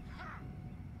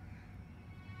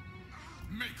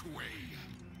 Make way.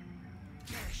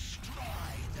 Destroy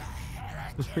the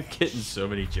heretic. We're getting so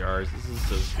many jars. This is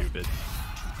so stupid.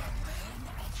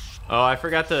 Oh, I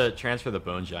forgot to transfer the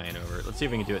Bone Giant over. Let's see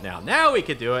if we can do it now. Now we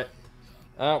can do it.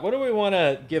 What do we want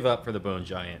to give up for the Bone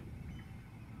Giant?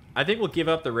 I think we'll give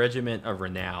up the Regiment of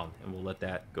Renown, and we'll let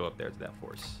that go up there to that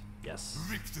force. Yes.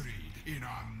 Victory in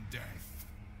undeath.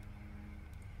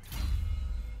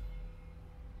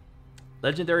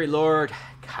 Legendary Lord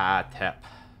Khatep.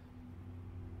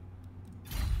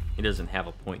 He doesn't have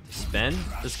a point to spend.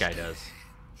 This guy does.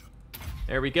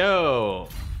 There we go.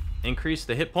 Increase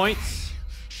the hit points.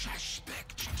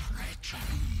 Suspect treachery.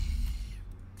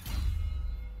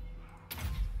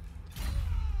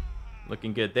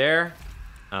 Looking good there.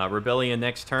 Rebellion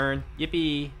next turn.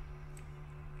 Yippee.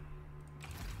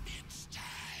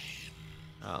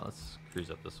 Let's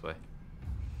cruise up this way.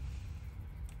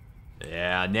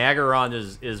 Yeah, Yeah,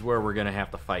 Naggarond is where we're gonna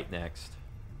have to fight next.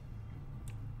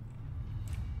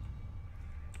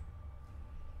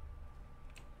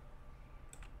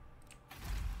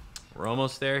 We're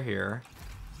almost there here.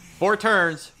 4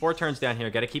 turns. 4 turns down here.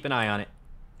 Got to keep an eye on it.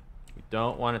 We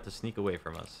don't want it to sneak away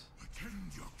from us.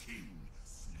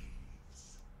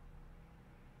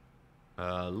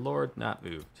 Lord not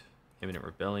moved. Imminent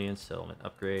rebellion, settlement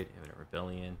upgrade, imminent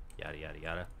rebellion, yada yada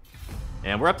yada.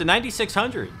 And we're up to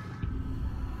 9,600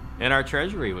 in our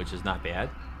treasury, which is not bad.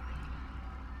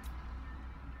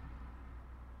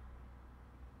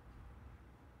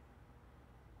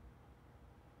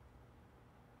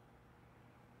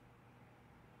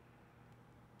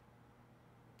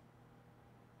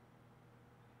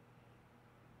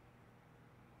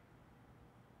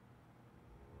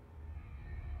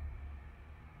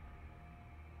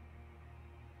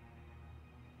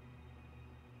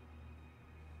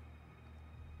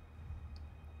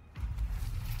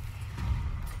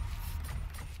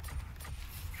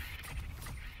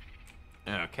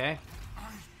 Okay.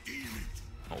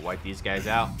 I'll wipe these guys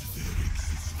out.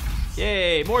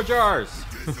 Yay, more jars!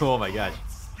 Oh my gosh.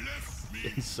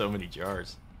 Getting so many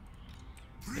jars.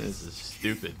 This is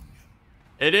stupid.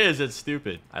 It is, it's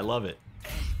stupid. I love it.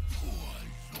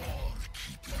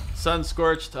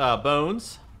 Sun-scorched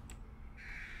bones.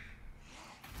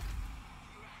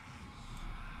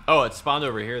 Oh, it spawned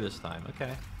over here this time.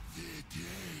 Okay.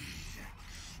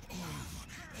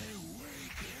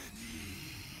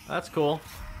 That's cool.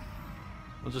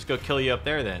 We'll just go kill you up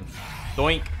there then.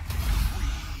 Doink.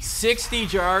 60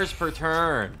 jars per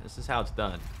turn. This is how it's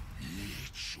done.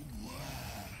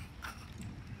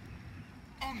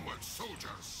 Onward,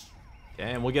 soldiers.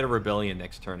 Okay, and we'll get a rebellion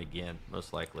next turn again,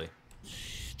 most likely.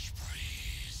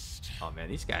 Oh man,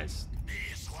 these guys.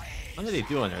 What are they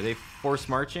doing? Are they force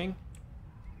marching?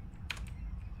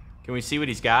 Can we see what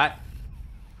he's got?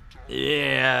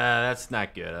 Yeah, that's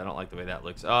not good. I don't like the way that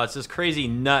looks. Oh, it's this crazy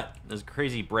nut. This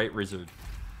crazy bright wizard.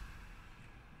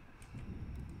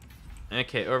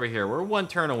 Okay, over here. We're 1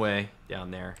 turn away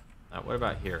down there. What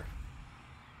about here?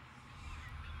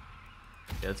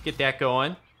 Okay, let's get that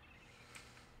going.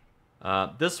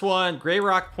 This one, Grey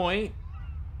Rock Point,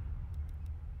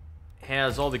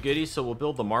 has all the goodies, so we'll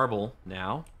build the marble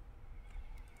now.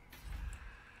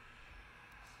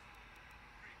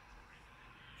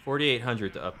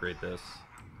 $4,800 to upgrade this.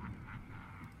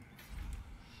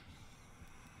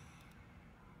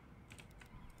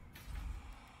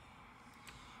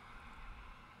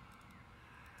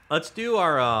 Let's do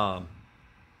our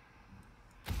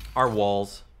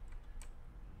walls.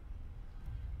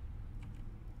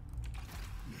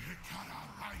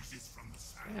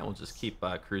 And we'll just keep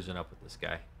cruising up with this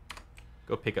guy.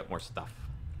 Go pick up more stuff.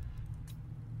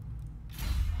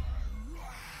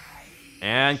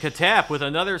 And Khatep with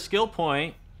another skill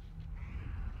point.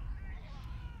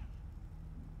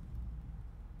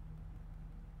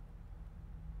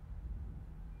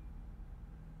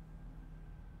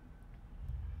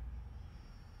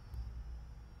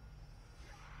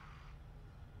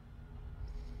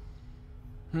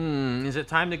 Is it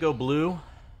time to go blue?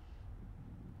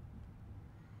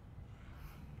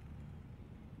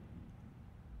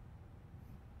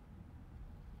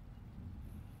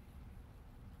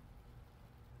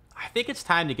 I think it's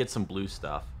time to get some blue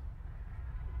stuff.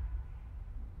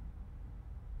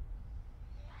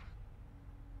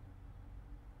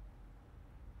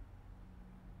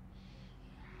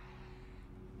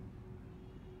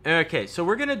 Okay, so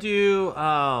we're gonna do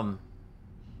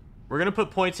we're gonna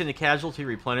put points into casualty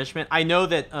replenishment. I know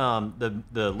that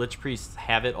the Lich Priests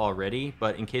have it already,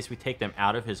 but in case we take them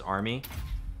out of his army,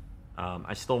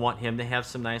 I still want him to have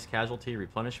some nice casualty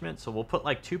replenishment. So we'll put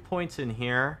like 2 points in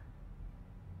here.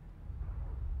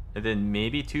 And then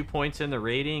maybe 2 points in the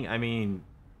rating. I mean,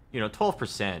 you know,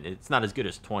 12%. It's not as good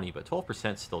as 20, but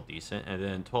 12% is still decent. And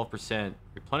then 12%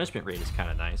 replenishment rate is kind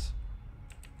of nice.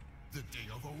 The day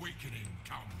of awakening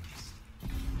comes.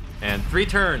 And 3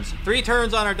 turns. 3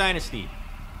 turns on our dynasty.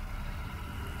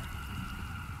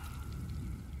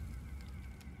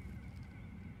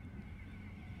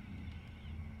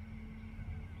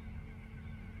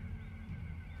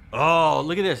 Oh,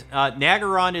 look at this.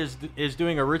 Naggarond is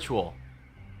doing a ritual.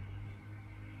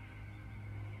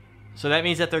 So that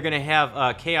means that they're going to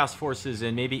have chaos forces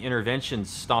and maybe interventions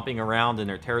stomping around in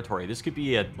their territory. This could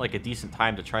be like a decent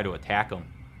time to try to attack them.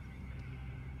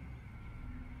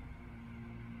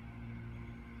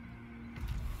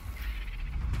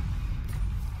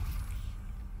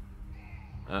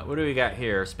 What do we got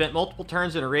here? Spent multiple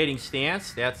turns in a raiding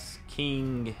stance. That's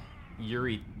King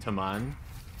Yuritaman.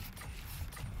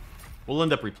 We'll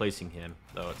end up replacing him,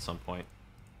 though, at some point.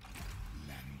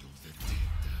 Land of the dead.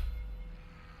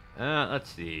 Let's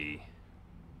see.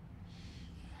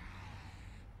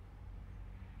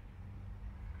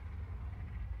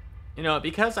 You know,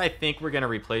 because I think we're going to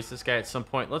replace this guy at some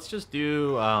point, let's just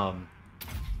do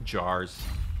jars.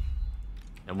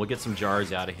 And we'll get some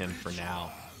jars out of him for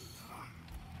now.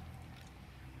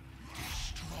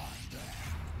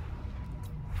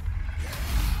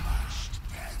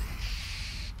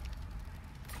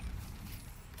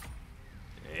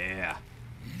 Yeah.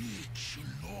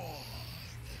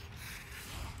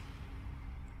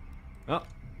 Oh.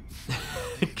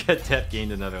 Khatep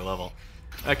gained another level.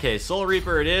 Okay, Soul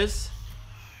Reaper it is.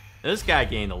 This guy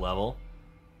gained a level.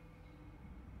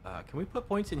 Can we put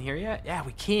points in here yet? Yeah,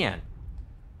 we can.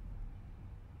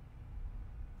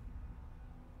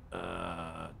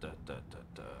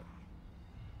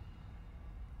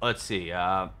 Let's see.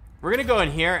 We're gonna go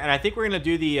in here, and I think we're gonna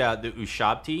do the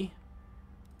Ushabti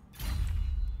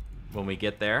when we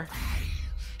get there.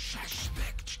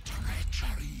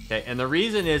 Okay, and the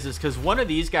reason is because one of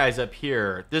these guys up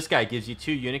here, this guy gives you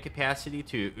 2 unit capacity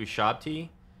to Ushabti.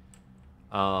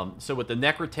 So with the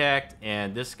Necrotect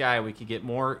and this guy, we could get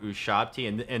more Ushabti,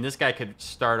 and this guy could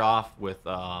start off with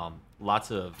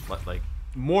lots of like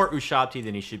more Ushabti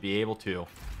than he should be able to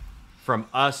from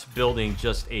us building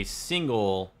just a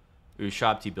single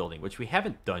Ushabti building, which we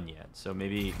haven't done yet. So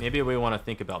maybe we want to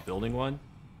think about building one.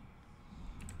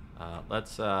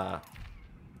 Let's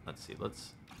see.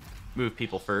 Let's move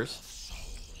people first.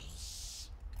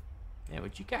 Yeah,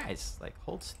 would you guys like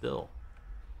hold still?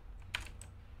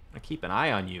 I'm gonna keep an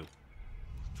eye on you.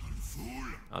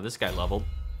 Oh, this guy leveled.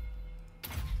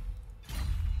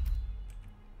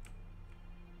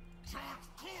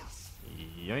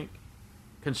 Yoink.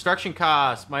 Construction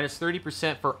costs minus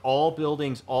 30% for all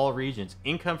buildings, all regions.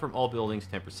 Income from all buildings,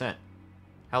 10%.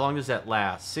 How long does that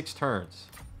last? 6 turns.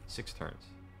 6 turns.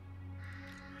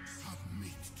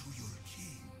 Submit to your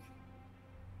king.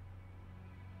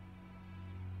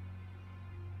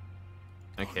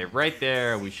 Okay, right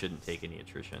there, we shouldn't take any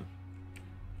attrition.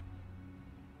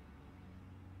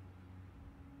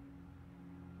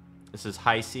 This is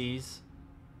high seas,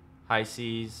 high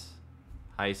seas,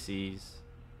 high seas,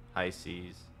 high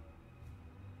seas.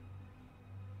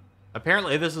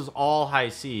 Apparently this is all high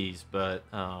seas, but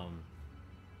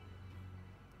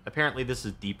apparently this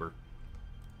is deeper.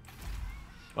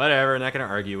 Whatever, not gonna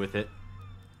argue with it.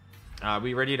 Are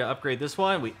we ready to upgrade this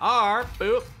one? We are.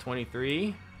 Boop,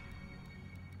 23.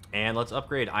 And let's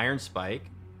upgrade Iron Spike.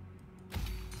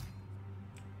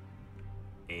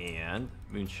 And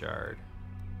Moonshard.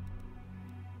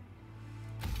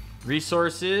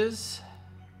 Resources.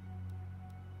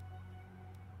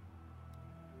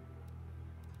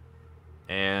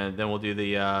 And then we'll do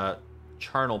the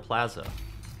Charnel Plaza.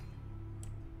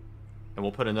 And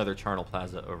we'll put another Charnel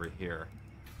Plaza over here.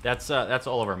 That's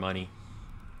all of our money.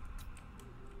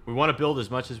 We want to build as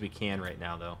much as we can right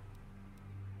now, though.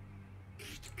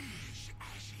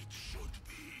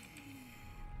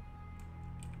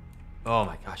 Oh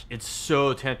my gosh, it's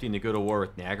so tempting to go to war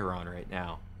with Naggarond right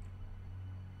now.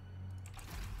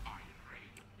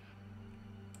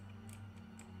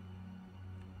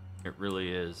 It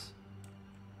really is.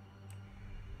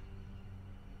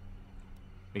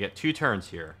 We got 2 turns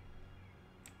here.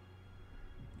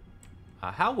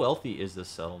 How wealthy is this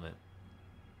settlement?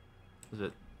 Does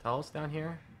it tell us down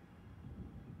here?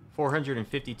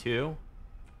 452.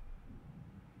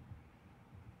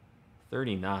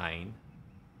 39.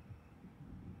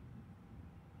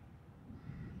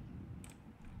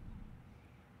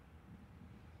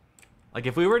 Like,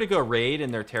 if we were to go raid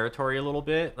in their territory a little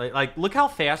bit, like look how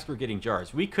fast we're getting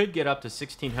jars. We could get up to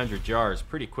 1,600 jars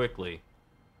pretty quickly.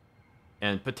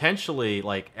 And potentially,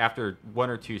 like, after 1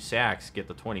 or 2 sacks, get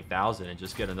the 20,000 and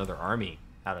just get another army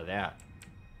out of that.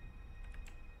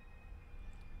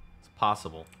 It's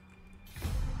possible.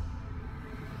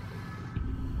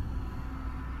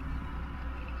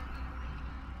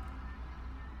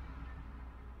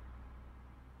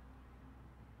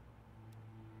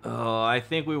 Oh, I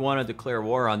think we want to declare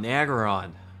war on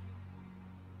Naggarond.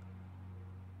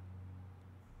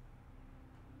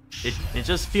 It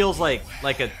just feels like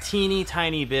a teeny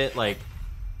tiny bit like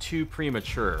too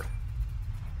premature.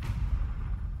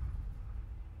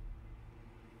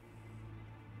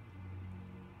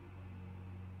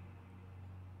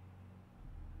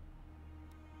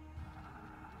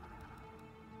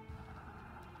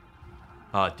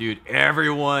 Oh, dude,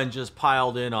 everyone just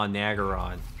piled in on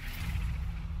Naggarond.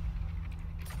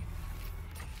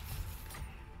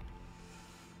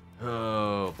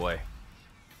 Oh boy.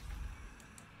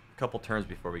 A couple turns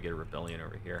before we get a rebellion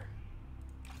over here.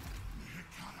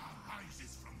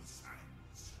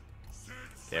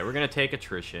 Okay, we're gonna take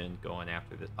attrition going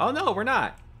after this. Oh no, we're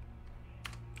not.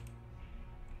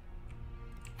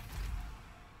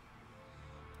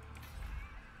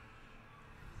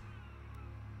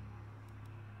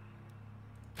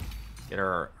 Get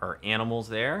our animals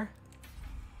there.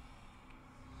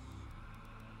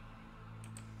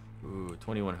 Ooh,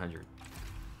 2100.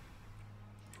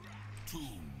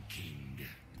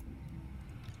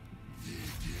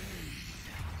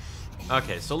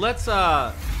 Okay, so let's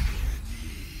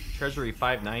treasury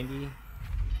 590.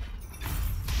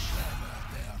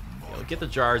 We'll get the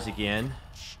jars again.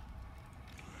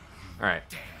 All right,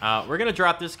 we're gonna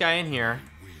drop this guy in here.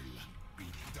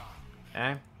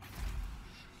 Okay.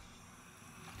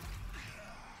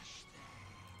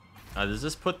 Does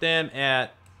this put them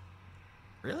at...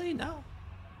 Really? No.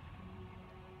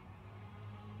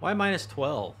 Why minus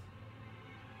 12?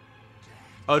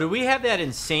 Oh, do we have that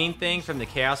insane thing from the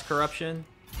Chaos Corruption?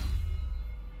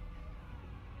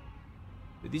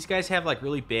 Do these guys have, like,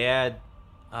 really bad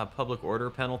public order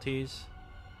penalties?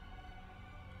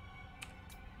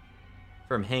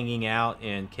 From hanging out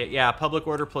in... Yeah, public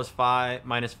order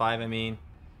minus 5, I mean.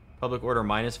 Public order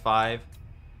minus 5.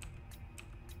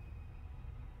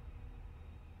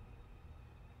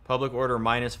 Public order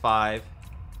minus 5.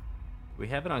 We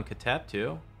have it on Khatep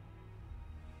too.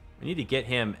 We need to get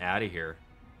him out of here.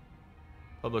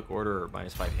 Public order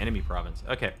minus 5. Enemy province.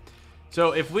 Okay,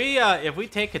 so if we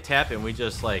take Khatep and we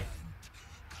just like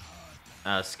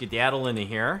skedaddle into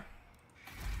here,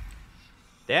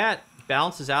 that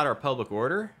balances out our public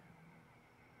order.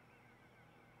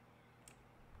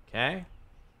 Okay,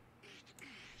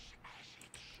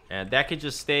 and that could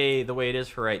just stay the way it is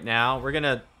for right now. We're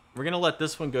gonna let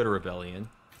this one go to rebellion.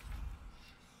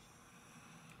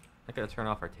 I gotta turn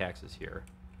off our taxes here.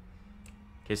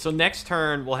 Okay, so next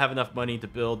turn we'll have enough money to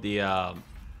build the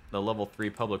level 3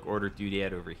 public order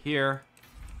doodad over here.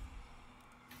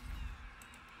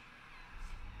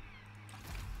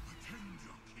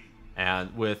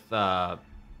 And with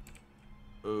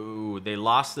ooh, they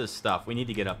lost this stuff. We need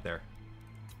to get up there.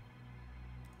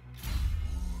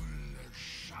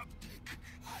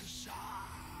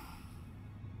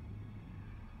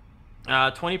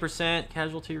 20%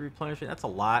 casualty replenishment. That's a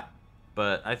lot,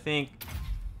 but I think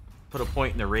put a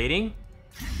point in the rating.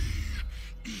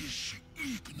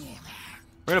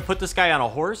 We're gonna put this guy on a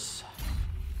horse.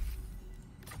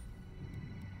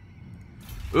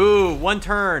 Ooh, 1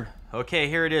 turn. Okay,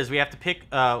 here it is. We have to pick.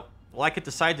 Well, I could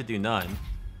decide to do none,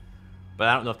 but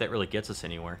I don't know if that really gets us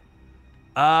anywhere.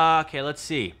 Okay, let's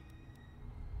see.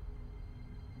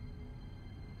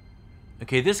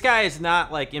 Okay, this guy is not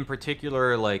like in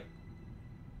particular like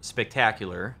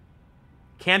spectacular.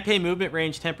 Campaign movement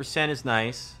range 10% is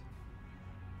nice.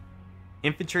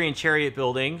 Infantry and chariot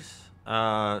buildings,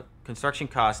 construction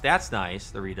cost, that's nice,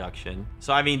 the reduction.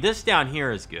 So I mean, this down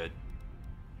here is good.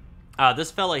 This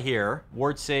fella here,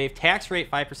 ward save, tax rate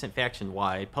 5% faction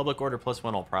wide, public order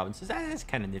 +1 all provinces. That's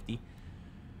kind of nifty.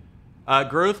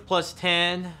 Growth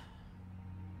 +10.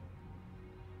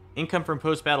 Income from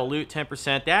post-battle loot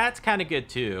 10%. That's kind of good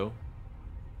too.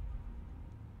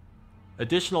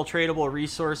 Additional tradable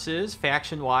resources,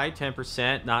 faction-wide,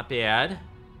 10%, not bad.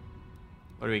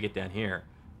 What do we get down here?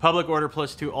 Public order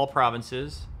 +2, all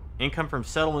provinces. Income from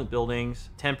settlement buildings,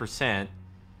 10%.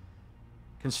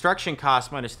 Construction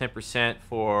cost minus 10%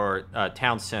 for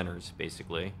town centers,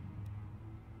 basically.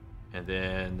 And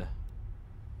then...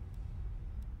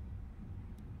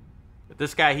 But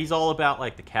this guy, he's all about,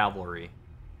 like, the cavalry.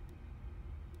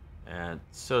 And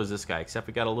so is this guy, except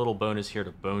we got a little bonus here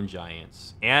to bone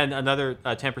giants. And another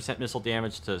 10% missile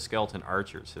damage to skeleton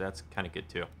archers, so that's kind of good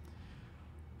too.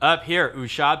 Up here,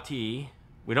 Ushabti.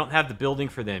 We don't have the building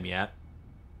for them yet.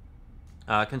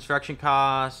 Construction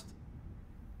cost,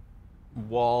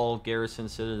 wall, garrison,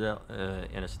 citadel,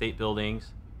 and estate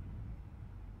buildings.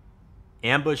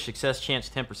 Ambush success chance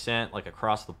 10%, like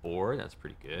across the board. That's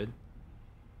pretty good.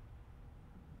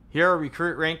 Here,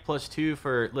 recruit rank +2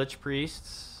 for Lich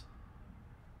Priests.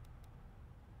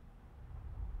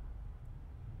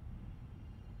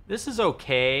 This is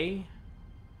okay.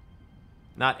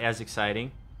 Not as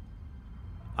exciting.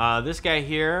 This guy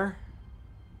here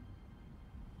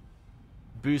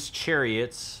boosts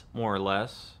chariots, more or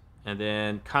less. And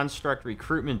then construct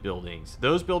recruitment buildings.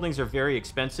 Those buildings are very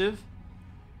expensive.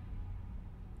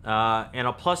 And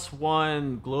a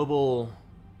 +1 global,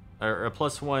 or a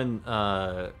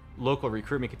 +1 local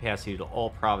recruitment capacity to all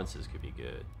provinces could be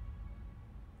good.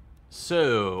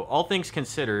 So, all things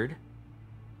considered...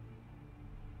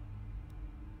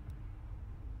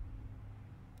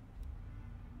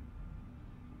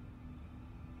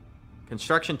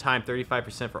 Construction time,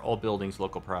 35% for all buildings,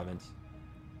 local province.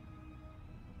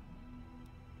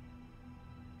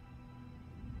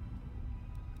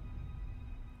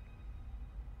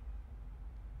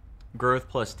 growth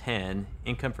plus 10,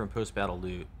 income from post-battle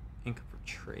loot, income from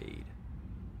trade.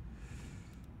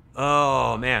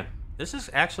 Oh man, this is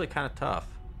actually kind of tough.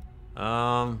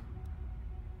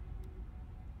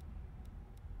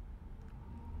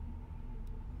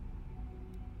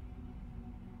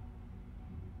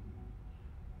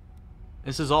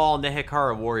 This is all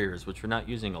Nehekara warriors, which we're not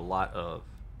using a lot of.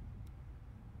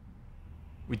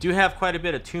 We do have quite a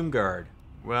bit of Tomb Guard.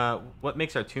 Well, what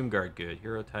makes our Tomb Guard good?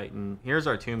 Hero Titan. Here's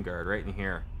our Tomb Guard right in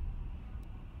here.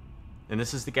 And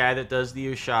this is the guy that does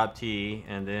the Ushabti,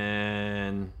 and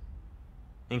then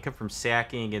income from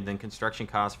sacking, and then construction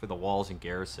costs for the walls and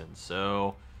garrisons.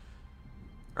 So,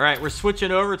 all right, we're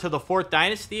switching over to the 4th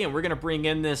Dynasty, and we're going to bring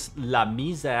in this La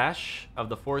Mizash of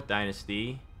the 4th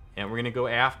Dynasty, and we're going to go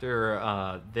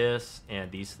after this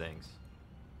and these things.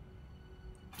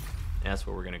 That's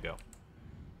where we're going to go.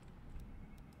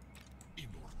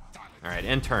 All right,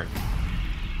 end turn.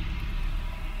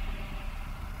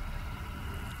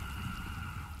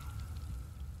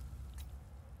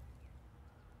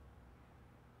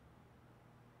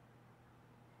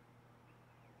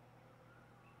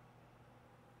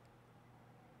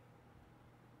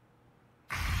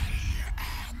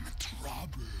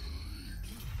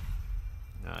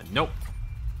 Nope.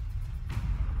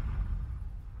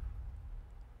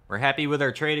 We're happy with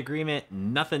our trade agreement.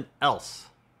 Nothing else.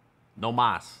 No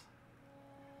mas.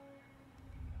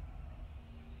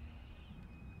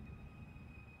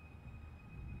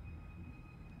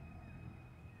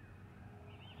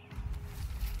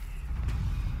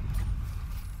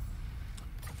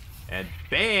 And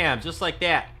bam, just like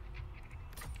that.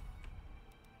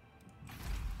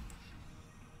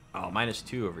 Oh,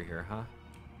 -2 over here, huh?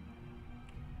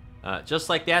 Just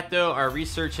like that, though, our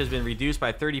research has been reduced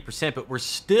by 30%, but we're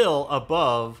still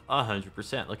above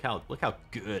 100%. Look how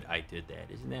good I did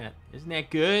that. Isn't that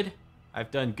good?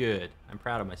 I've done good. I'm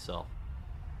proud of myself.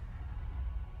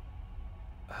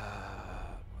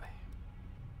 Boy.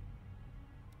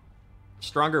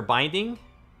 Stronger binding.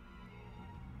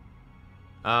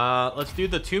 Let's do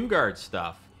the Tomb Guard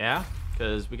stuff, yeah?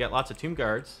 Because we got lots of Tomb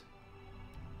Guards.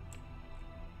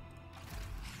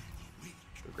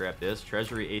 Grab this.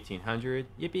 Treasury 1800.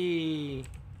 Yippee!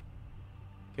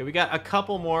 Okay, we got a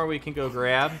couple more we can go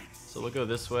grab. So we'll go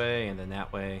this way and then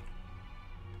that way.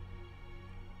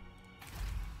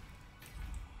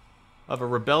 Of a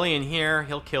rebellion here.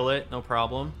 He'll kill it. No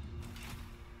problem.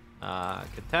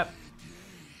 Khatep.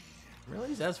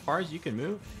 Really? Is that as far as you can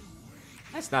move?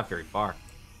 That's not very far.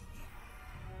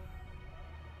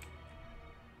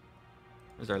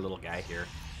 There's our little guy here.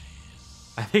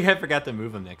 I think I forgot to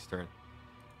move him next turn.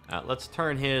 Let's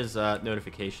turn his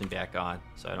notification back on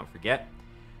so I don't forget.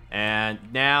 And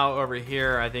now over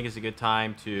here, I think is a good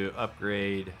time to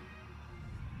upgrade.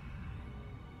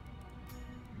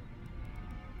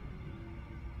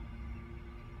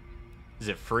 Is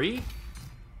it free?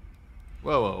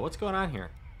 Whoa, whoa, what's going on here?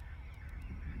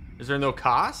 Is there no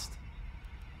cost?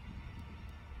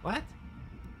 What?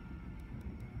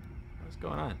 What's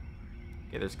going on?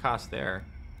 Okay, there's cost there.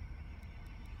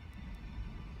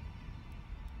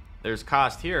 There's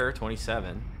cost here,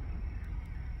 27.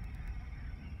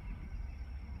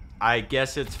 I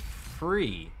guess it's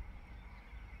free.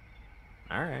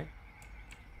 All right.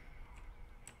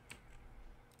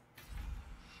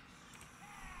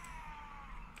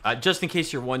 Just in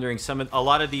case you're wondering, a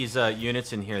lot of these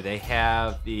units in here, they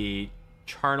have the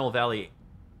Charnel Valley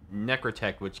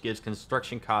Necrotech, which gives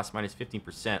construction cost minus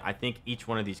 15%. I think each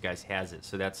one of these guys has it,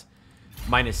 so that's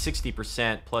minus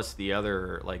 60% plus the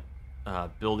other like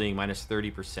building minus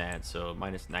 30%, so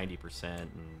minus 90%.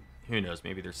 And who knows?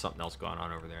 Maybe there's something else going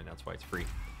on over there, and that's why it's free.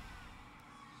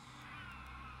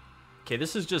 Okay,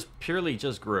 this is just purely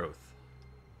just growth.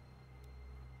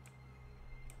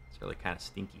 It's really kind of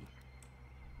stinky.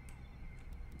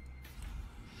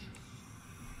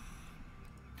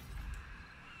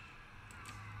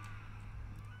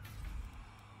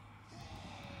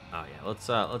 Oh yeah, let's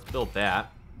build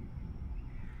that.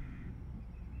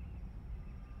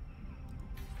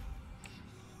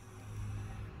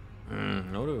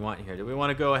 What do we want here? Do we want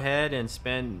to go ahead and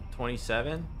spend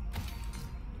 27?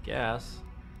 I guess.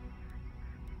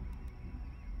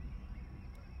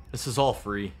 This is all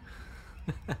free.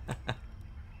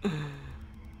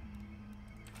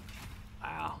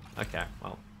 Wow. Okay,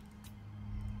 well.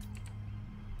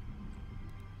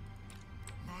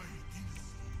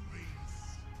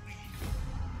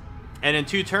 And in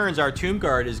 2 turns, our Tomb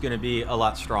Guard is going to be a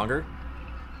lot stronger.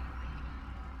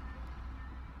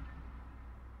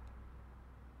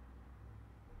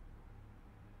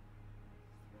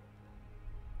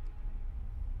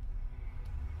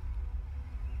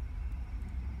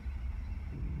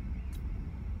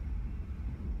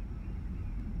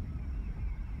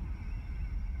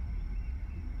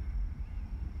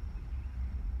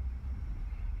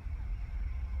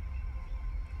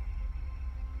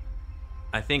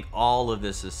 I think all of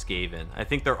this is Skaven. I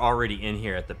think they're already in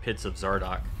here at the pits of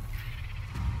Zardoc.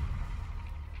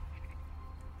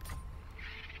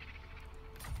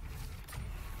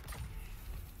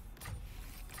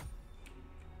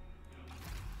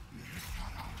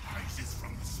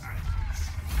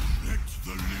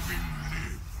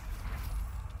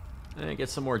 And get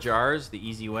some more jars the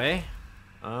easy way.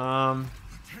 All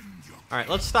right,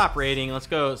 let's stop raiding. Let's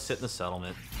go sit in the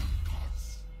settlement.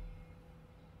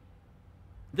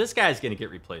 This guy's gonna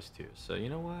get replaced too, so you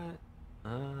know what?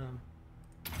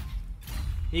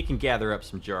 He can gather up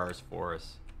some jars for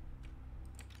us.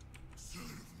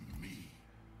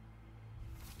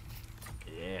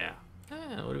 Yeah.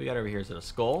 What do we got over here? Is it a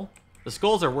skull? The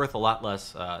skulls are worth a lot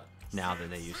less now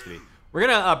than they used to be. We're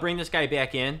gonna bring this guy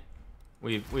back in.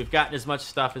 We've gotten as much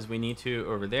stuff as we need to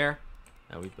over there.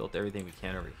 We've built everything we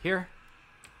can over here.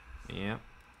 Yeah.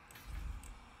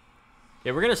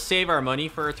 Okay, we're gonna save our money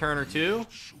for a turn or two.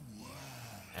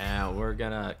 And we're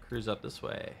gonna cruise up this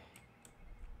way.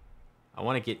 I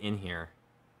want to get in here.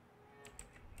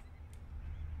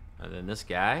 And then this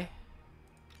guy.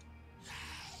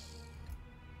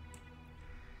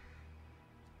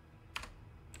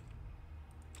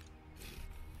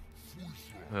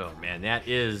 Oh man, that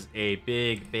is a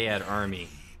big bad army.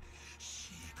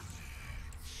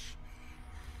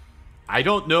 I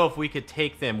don't know if we could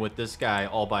take them with this guy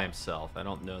all by himself. I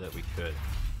don't know that we could.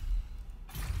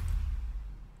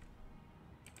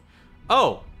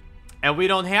 Oh, and we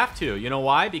don't have to. You know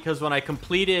why? Because when I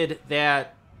completed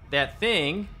that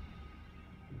thing,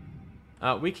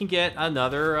 we can get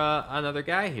another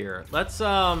guy here. Let's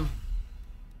all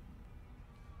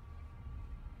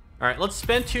right, let's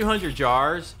spend 200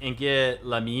 jars and get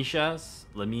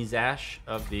Lamizash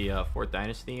of the 4th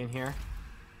Dynasty in here.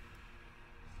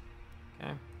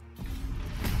 Okay.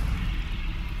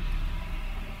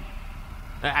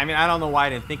 I mean, I don't know why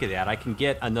I didn't think of that. I can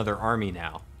get another army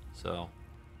now, so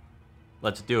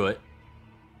let's do it.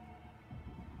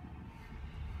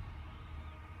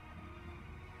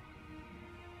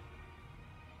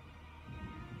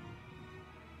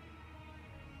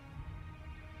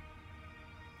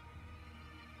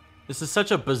 This is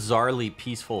such a bizarrely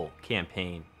peaceful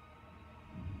campaign.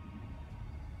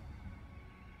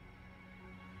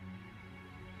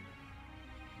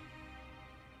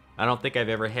 I don't think I've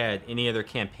ever had any other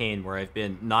campaign where I've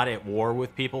been not at war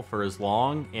with people for as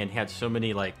long and had so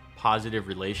many like positive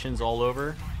relations all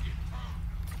over.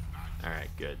 All right,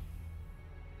 good.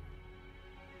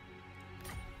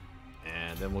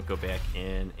 And then we'll go back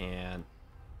in and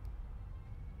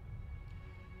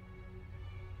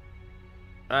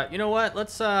you know what?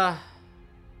 Let's do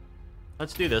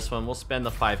this one. We'll spend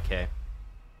the 5K.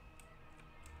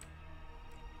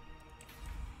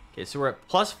 Okay, so we're at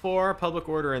 +4 public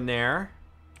order in there.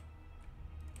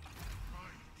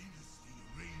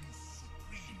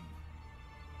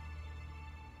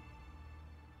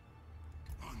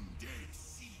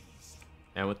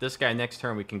 And with this guy next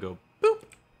turn, we can go boop.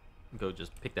 Go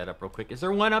just pick that up real quick. Is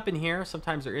there one up in here?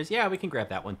 Sometimes there is. Yeah, we can grab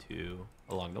that one too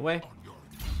along the way.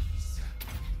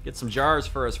 Get some jars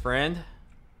for us, friend.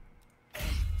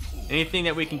 Anything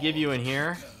that we can give you in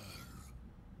here?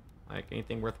 Like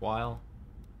anything worthwhile?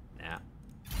 Nah.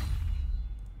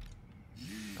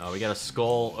 Oh, we got a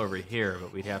skull over here,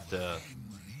 but we'd have to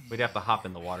hop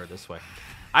in the water this way.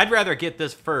 I'd rather get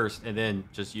this first and then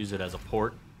just use it as a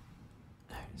port.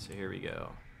 So here we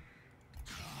go.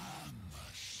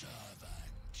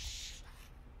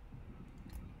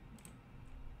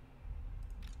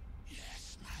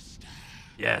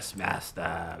 Yes,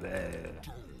 master.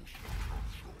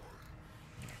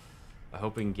 I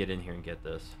hope we can get in here and get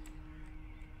this.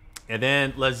 And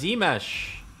then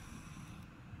Lamizash,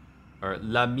 or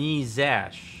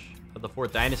Lamizash of the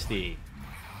 4th Dynasty.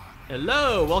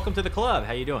 Hello, welcome to the club.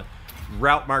 How you doing?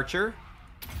 Route Marcher.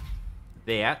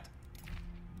 That.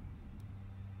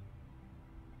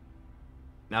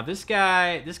 Now this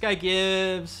guy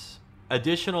gives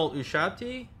additional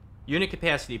Ushabti. Unit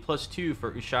capacity +2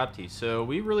 for Ushabti. So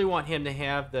we really want him to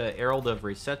have the Herald of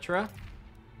Resetra.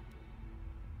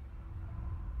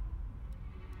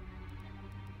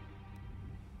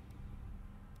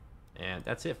 And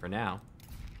that's it for now.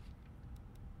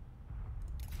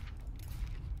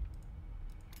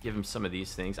 Give him some of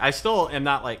these things. I still am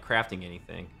not like crafting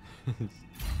anything.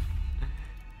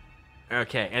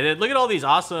 Okay, and then look at all these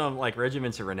awesome like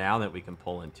regiments of renown that we can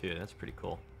pull in too. That's pretty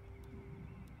cool.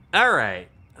 All right.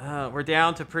 We're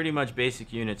down to pretty much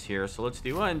basic units here, so let's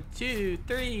do 1, 2,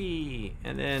 3,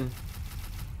 and then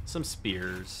some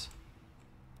spears.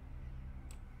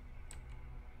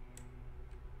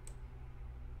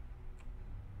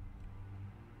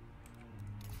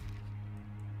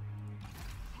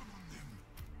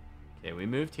 Okay, we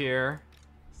moved here.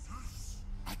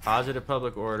 Positive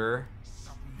public order.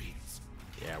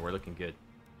 Yeah, we're looking good.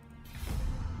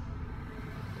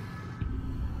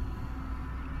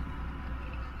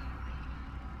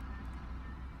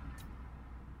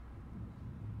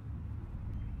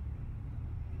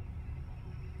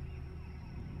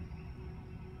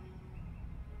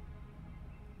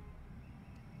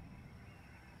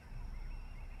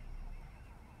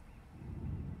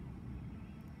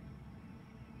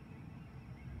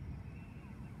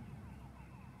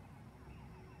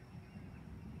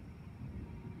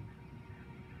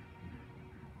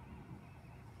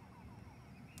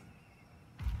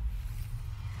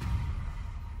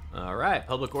 Alright,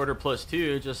 public order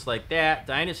 +2, just like that.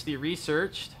 Dynasty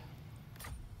researched.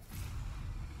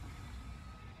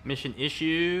 Mission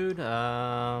issued.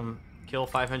 Kill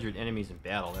 500 enemies in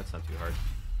battle. That's not too hard.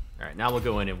 Alright, now we'll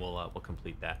go in and we'll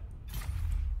complete that.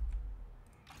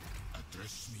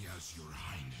 Address me as your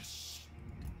highness.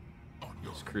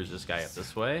 Let's cruise this guy up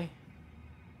this way.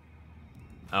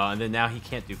 Oh, and then now he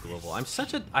can't do global.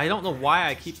 I don't know why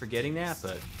I keep forgetting that,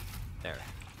 but there.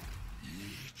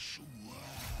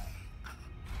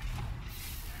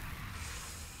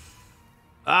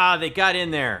 Ah, they got in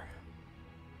there.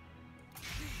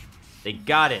 They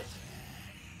got it.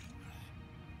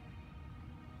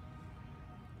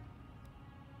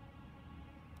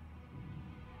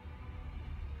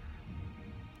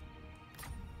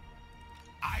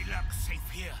 I look safe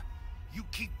here. You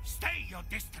stay your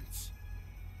distance.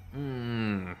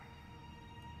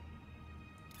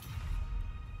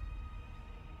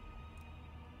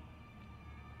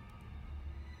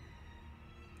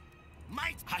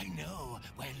 I know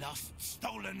where lost,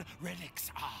 stolen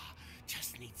relics are.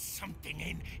 Just need something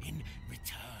in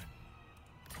return.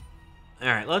 All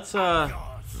right, let's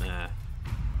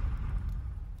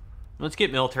let's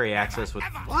get military access with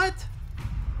what?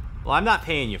 Well, I'm not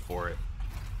paying you for it.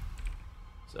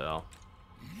 So,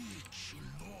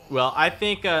 well, I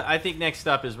think next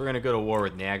up is we're gonna go to war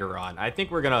with Naggarond. I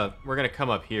think we're gonna come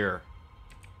up here.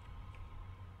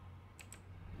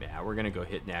 Yeah, we're gonna go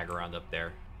hit Naggarond up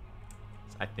there.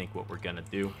 I think what we're gonna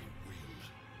do.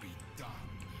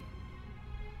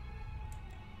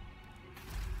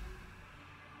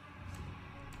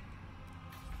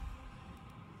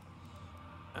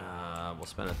 We'll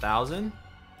spend 1,000.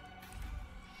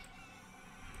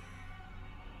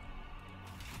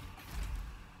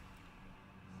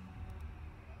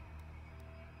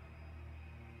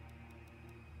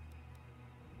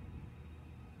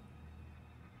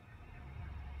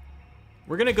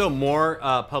 We're gonna go more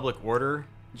public order,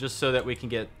 just so that we can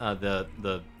get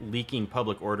the leaking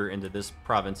public order into this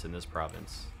province and this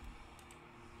province.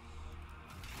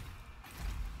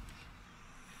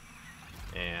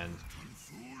 And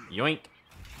yoink.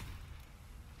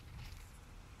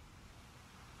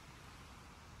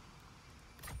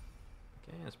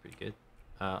 Okay, that's pretty good.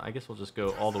 I guess we'll just go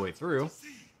all the way through.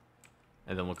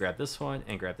 And then we'll grab this one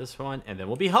and grab this one, and then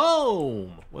we'll be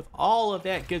home with all of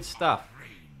that good stuff.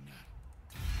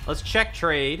 Let's check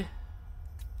trade.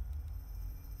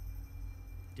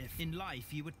 In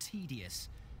life, you were tedious.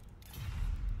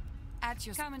 At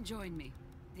your come and join me.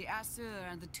 The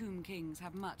Asur and the Tomb Kings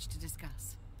have much to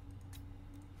discuss.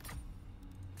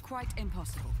 Quite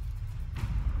impossible.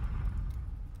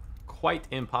 Quite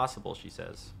impossible, she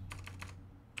says.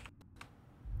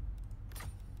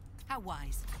 How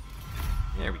wise.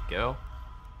 There we go.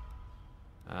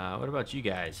 What about you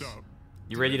guys?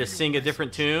 You ready to sing a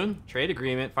different tune? Trade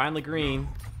agreement, finally green.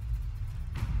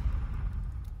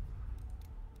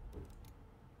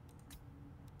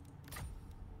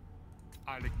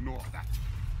 I'll ignore that.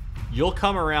 You'll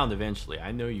come around eventually.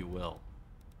 I know you will.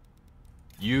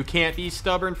 You can't be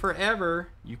stubborn forever.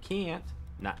 You can't.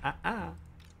 Nah.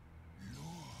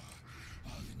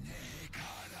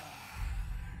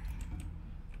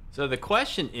 So the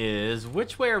question is,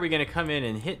 which way are we going to come in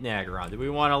and hit Naggarond? Do we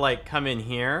want to like come in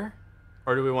here,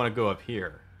 or do we want to go up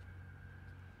here?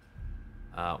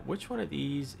 Which one of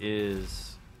these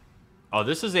is? Oh,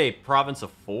 this is a province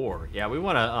of 4. Yeah, we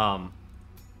want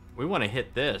to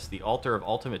hit this, the Altar of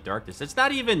Ultimate Darkness. It's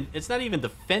not even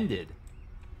defended.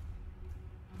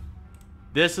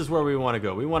 This is where we want to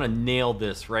go. We want to nail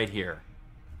this right here.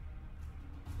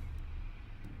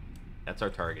 That's our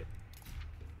target.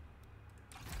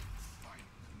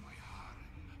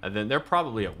 And then they're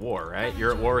probably at war, right?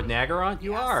 You're at war with Naggarond?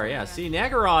 You are, yeah. See,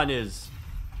 Naggarond is...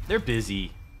 They're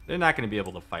busy. They're not going to be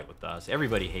able to fight with us.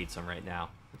 Everybody hates them right now.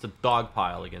 It's a dog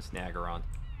pile against Naggarond.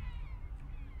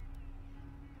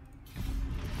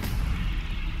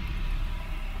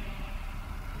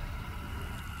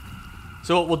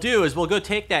 So what we'll do is we'll go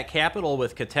take that capital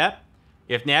with Khatep.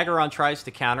 If Naggarond tries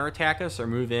to counterattack us or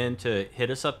move in to hit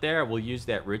us up there, we'll use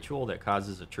that ritual that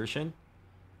causes attrition.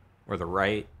 Or the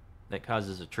rite that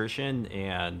causes attrition.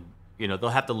 And, you know, they'll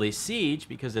have to lay siege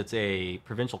because it's a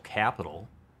provincial capital.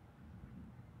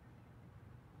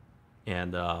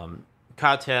 And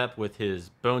Khatep with his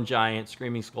Bone Giant,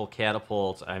 Screaming Skull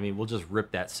catapults, I mean, we'll just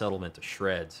rip that settlement to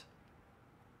shreds.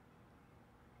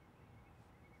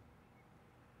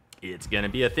 It's going to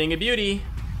be a thing of beauty.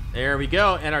 There we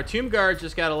go. And our Tomb Guard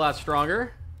just got a lot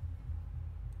stronger.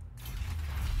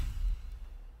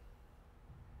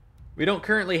 We don't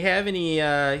currently have any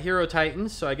Hero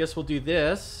Titans, so I guess we'll do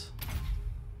this.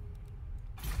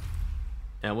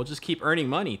 And we'll just keep earning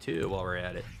money, too, while we're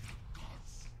at it.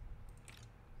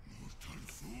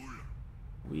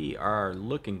 We are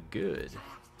looking good.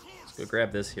 Let's go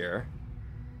grab this here.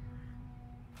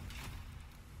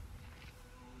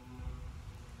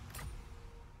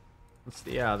 It's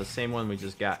the same one we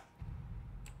just got.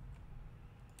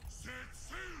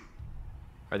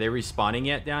 Are they respawning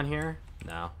yet down here?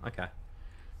 No. Okay.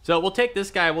 So we'll take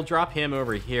this guy. We'll drop him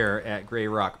over here at Grey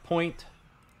Rock Point.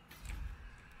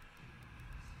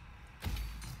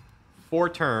 4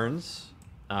 turns.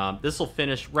 This will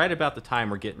finish right about the time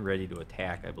we're getting ready to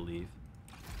attack, I believe.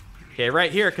 Okay,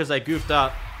 right here, because I goofed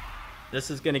up. This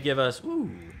is going to give us... Ooh.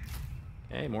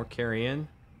 Okay, more carry-in.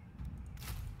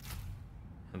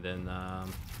 And then, I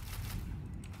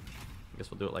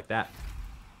guess we'll do it like that.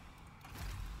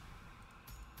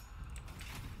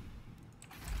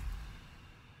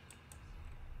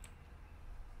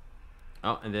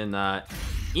 Oh, and then,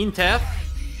 Intef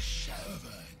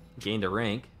gained a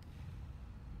rank.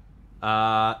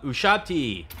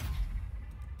 Ushabti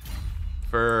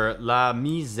for La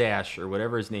Mizash, or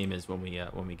whatever his name is when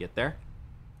we get there.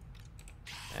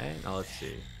 Okay, now let's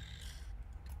see.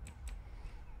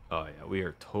 Oh yeah, we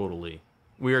are totally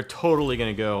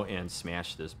gonna go and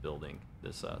smash this building,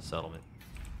 this settlement.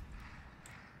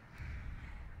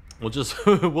 We'll just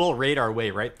we'll raid our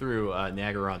way right through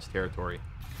Naggarond's territory.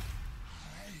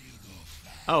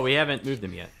 Oh, we haven't moved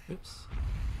him yet. Oops.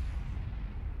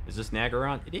 Is this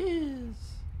Naggarond? It is.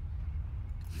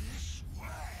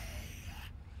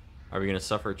 Are we gonna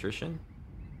suffer attrition?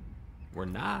 We're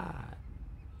not.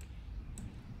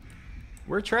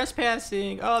 We're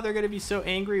trespassing. Oh, they're going to be so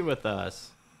angry with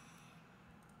us.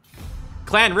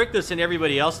 Clan Rictus and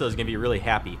everybody else, though, is going to be really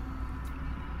happy.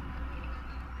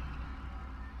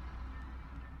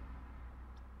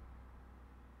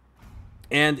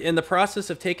 And in the process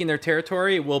of taking their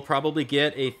territory, we'll probably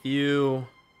get a few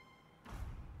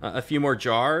more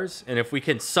jars. And if we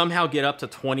can somehow get up to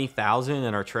 20,000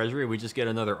 in our treasury, we just get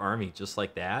another army just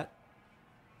like that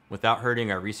without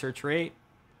hurting our research rate.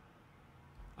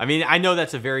 I mean, I know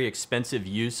that's a very expensive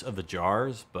use of the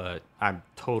jars, but I'm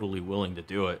totally willing to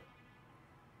do it.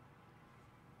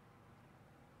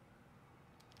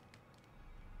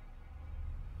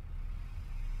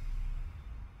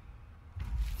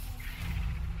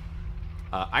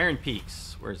 Iron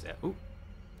Peaks. Where's that? Ooh.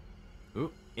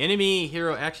 Ooh. Enemy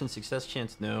hero action success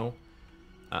chance, no.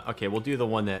 Okay, we'll do the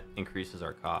one that increases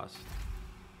our cost.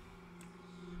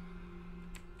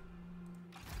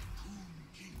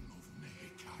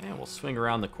 And we'll swing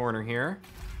around the corner here.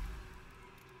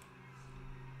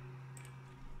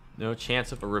 No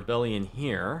chance of a rebellion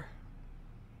here.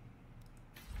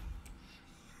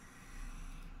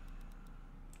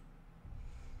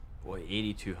 Boy,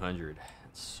 8,200.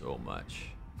 That's so much.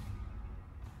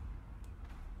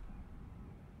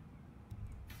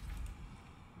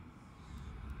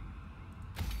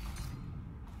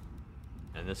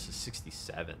 And this is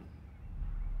 67.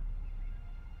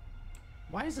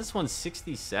 Why is this one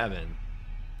 67?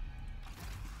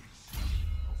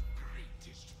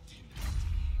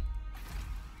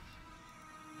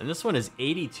 And this one is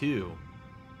 82.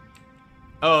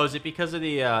 Oh, is it because of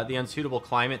the unsuitable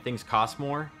climate? Things cost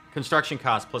more? Construction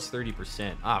cost plus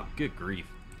 30%. Oh, good grief.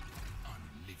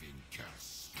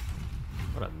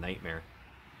 What a nightmare.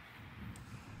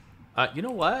 You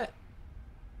know what?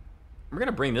 We're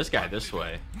gonna bring this guy this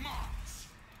way.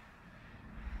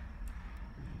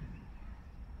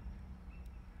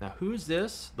 Now, who's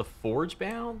this? The Forge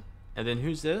Bound? And then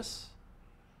who's this?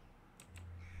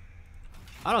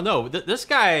 I don't know. This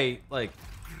guy, like...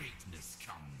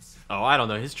 Oh, I don't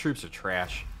know. His troops are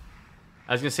trash.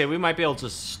 I was going to say, we might be able to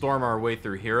just storm our way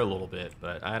through here a little bit,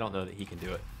 but I don't know that he can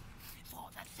do it.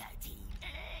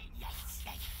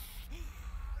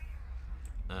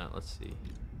 Let's see.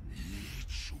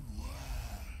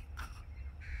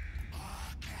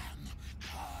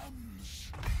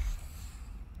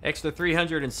 Extra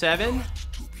 307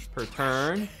 per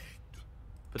turn.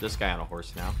 Put this guy on a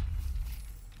horse now.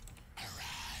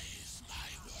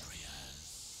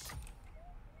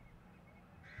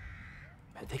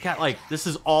 Look at, like, this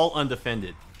is all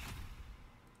undefended.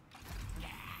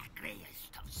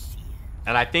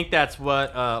 And I think that's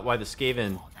what why the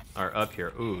Skaven are up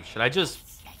here. Ooh, should I just...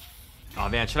 Oh,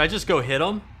 man, should I just go hit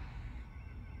them?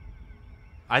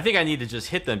 I think I need to just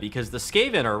hit them because the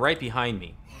Skaven are right behind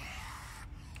me.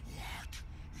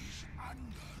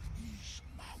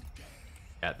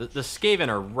 Yeah, the Skaven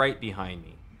are right behind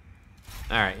me.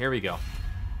 Alright, here we go.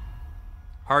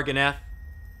 Harganeth.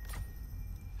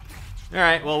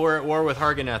 Alright, well, we're at war with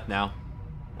Harganeth now.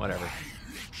 Whatever.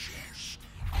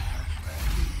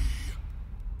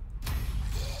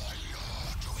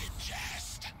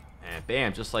 And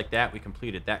bam, just like that, we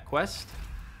completed that quest.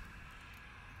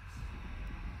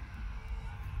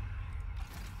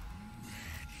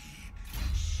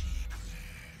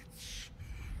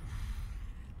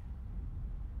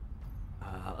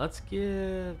 Let's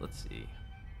see.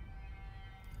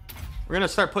 We're gonna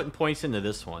start putting points into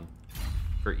this one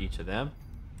for each of them.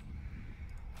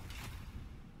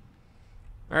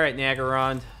 All right,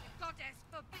 Naggarond.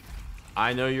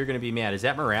 I know you're gonna be mad. Is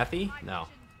that Morathi? No.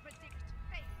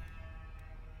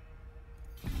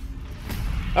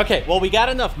 Okay, well, we got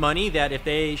enough money that if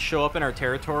they show up in our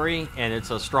territory and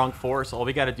it's a strong force, all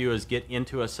we got to do is get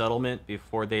into a settlement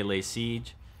before they lay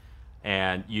siege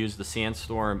and use the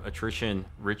sandstorm attrition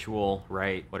ritual,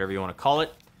 right, whatever you want to call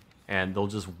it, and they'll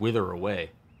just wither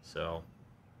away. So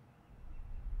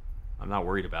I'm not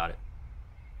worried about it.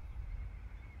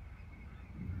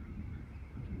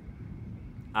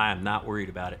 I am not worried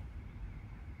about it.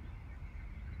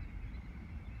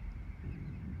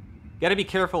 Got to be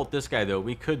careful with this guy, though.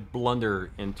 We could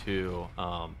blunder into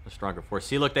a stronger force.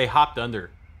 See, look, they hopped under.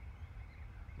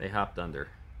 They hopped under.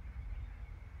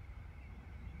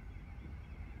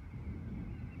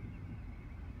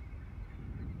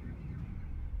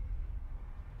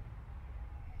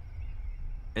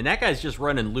 And that guy's just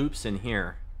running loops in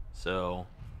here, so...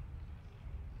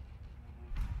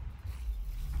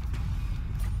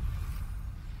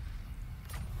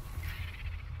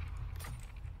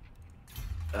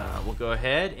 we'll go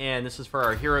ahead, and this is for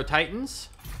our Hero Titans.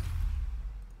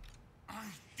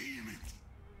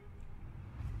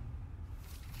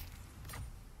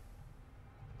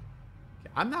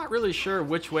 I'm not really sure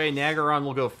which way Naggarond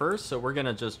will go first, so we're going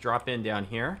to just drop in down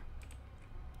here.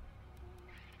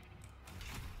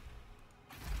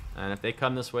 And if they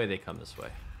come this way, they come this way.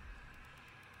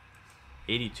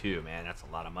 82, man, that's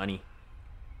a lot of money.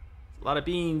 It's a lot of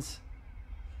beans.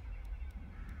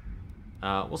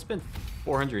 We'll spend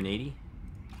 480.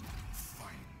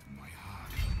 Find my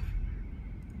heart.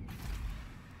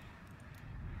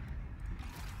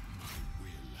 My will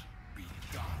be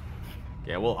done.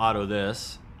 Okay, we'll auto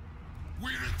this.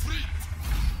 We retreat.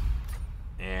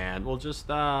 And we'll just,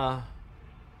 Cain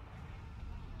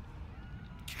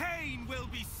will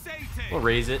be sated. we'll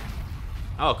raise it.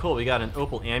 Oh, cool, we got an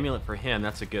opal amulet for him.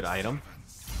 That's a good item.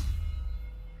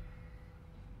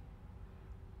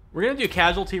 We're going to do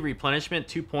casualty replenishment,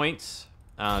 2 points,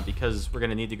 because we're going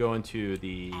to need to go into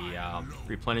the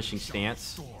replenishing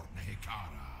stance.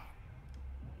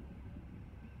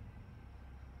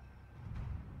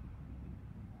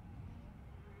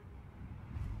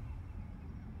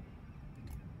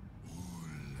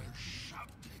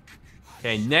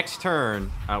 Okay, next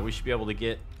turn, we should be able to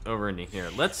get over into here.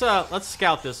 Let's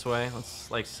scout this way. Let's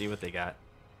like see what they got.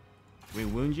 Can we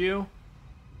wound you?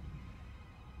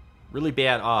 Really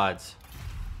bad odds.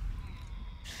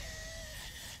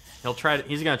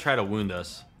 He's gonna try to wound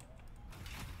us.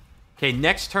 Okay,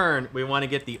 next turn we want to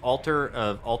get the Altar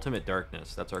of Ultimate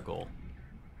Darkness. That's our goal.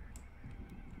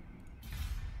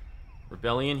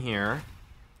 Rebellion here.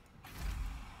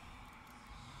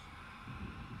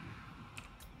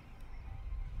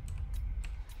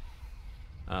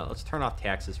 Let's turn off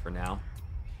taxes for now.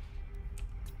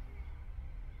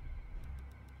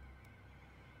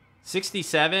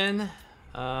 67.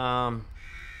 All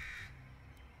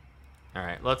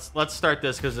right, let's start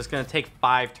this because it's going to take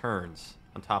 5 turns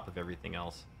on top of everything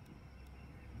else.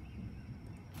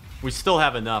 We still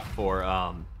have enough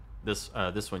for this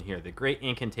one here, the Great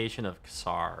Incantation of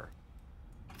Ksar.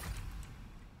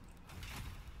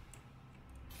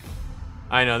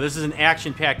 I know this is an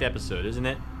action-packed episode, isn't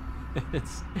it?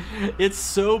 It's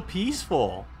so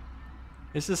peaceful.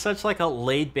 This is such like a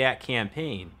laid-back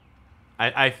campaign.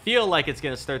 I feel like it's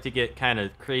going to start to get kind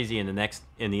of crazy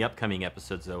in the upcoming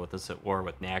episodes, though, with us at war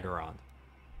with Naggarond.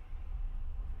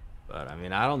 But I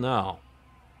mean, I don't know,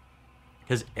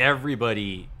 because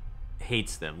everybody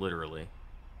hates them, literally.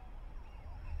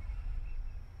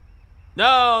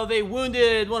 No, they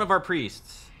wounded one of our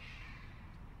priests.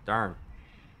 Darn.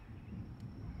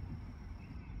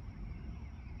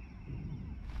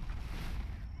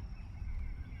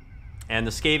 And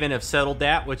the Skaven have settled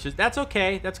that, which is, that's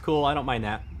okay. That's cool. I don't mind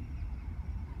that.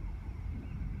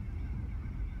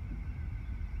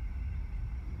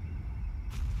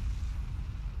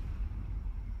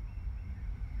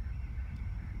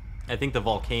 I think the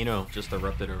volcano just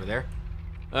erupted over there.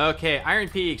 Okay, Iron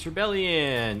Peaks,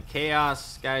 Rebellion,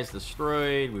 Chaos, guys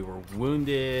destroyed, we were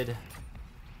wounded.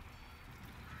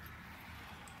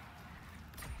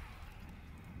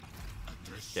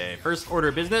 Okay, first order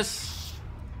of business.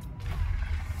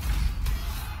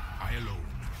 I alone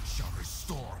shall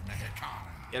restore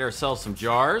Nagash. Get ourselves some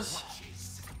jars.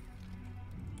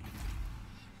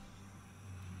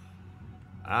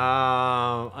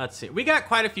 Let's see. We got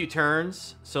quite a few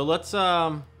turns, so let's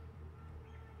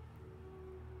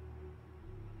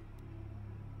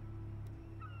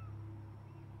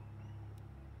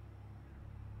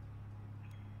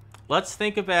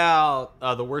think about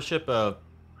the worship of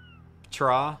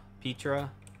Petra.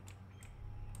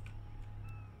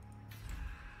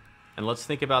 And let's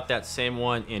think about that same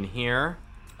one in here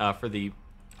for the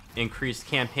increased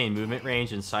campaign movement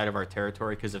range inside of our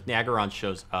territory, because if Naggarond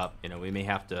shows up, you know, we may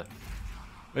have to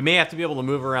be able to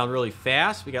move around really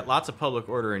fast. We got lots of public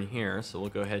order in here, so we'll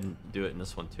go ahead and do it in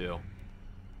this one too.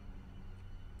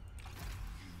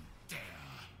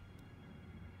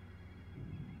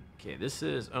 Okay, this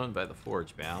is owned by the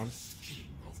Forge Bound.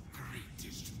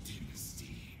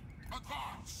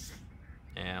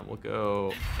 And we'll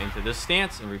go into this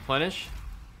stance and replenish.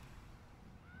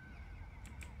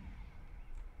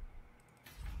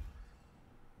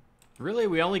 Really?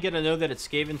 We only get to know that it's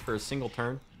Skaven for a single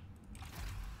turn?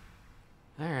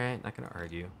 Alright, not gonna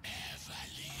argue.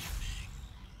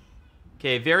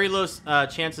 Okay, very low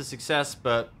chance of success,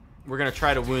 but we're gonna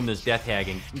try to wound this Death Hag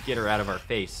and get her out of our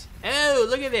face. Oh,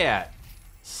 look at that!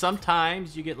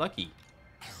 Sometimes you get lucky.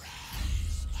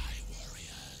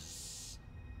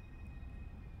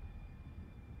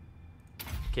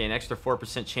 Okay, an extra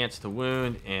 4% chance to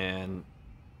wound, and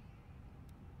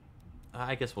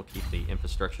I guess we'll keep the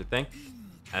infrastructure thing.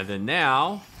 And then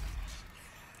now,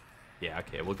 yeah,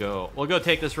 okay, we'll go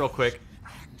take this real quick.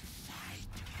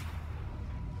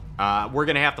 We're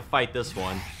gonna have to fight this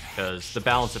one because the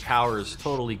balance of power is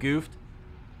totally goofed.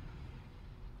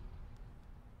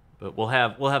 But we'll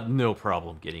have no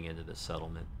problem getting into this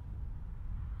settlement.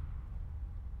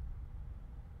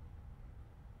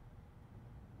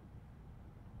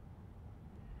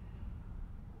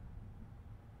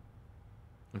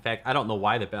 In fact, I don't know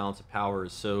why the balance of power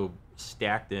is so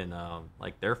stacked in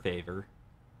like their favor.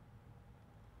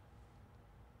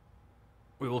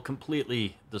 We will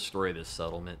completely destroy this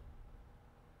settlement.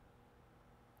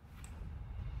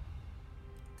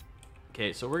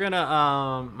 Okay, so we're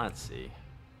gonna let's see.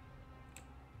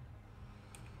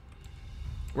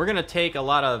 We're gonna take a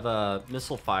lot of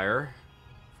missile fire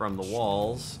from the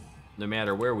walls, no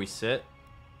matter where we sit.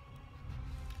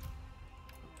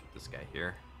 This guy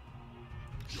here.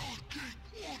 Your king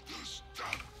orders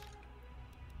death.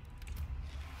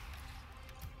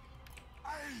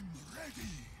 I'm ready.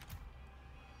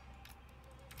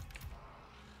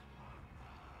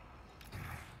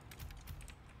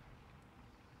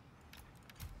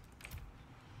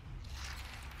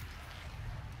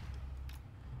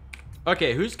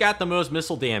 Okay, who's got the most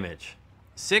missile damage?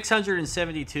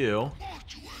 672,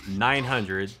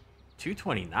 900,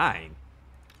 229.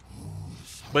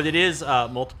 But it is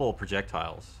multiple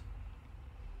projectiles.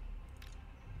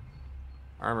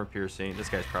 Armor piercing. This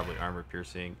guy's probably armor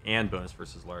piercing and bonus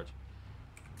versus large.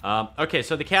 Okay,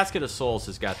 so the Casket of Souls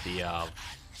has got the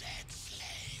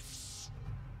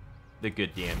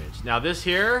good damage. Now this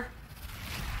here,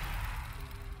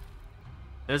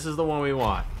 this is the one we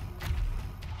want.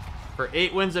 For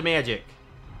 8 winds of magic.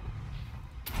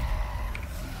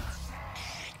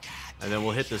 And then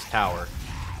we'll hit this tower.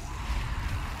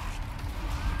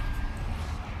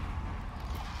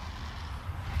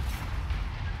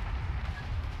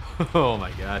 Oh my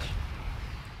gosh.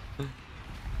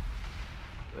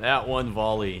 That one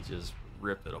volley just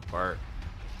ripped it apart.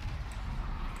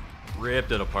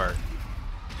 Ripped it apart.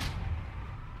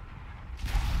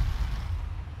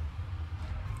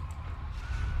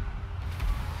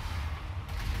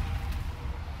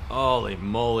 Holy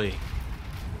moly.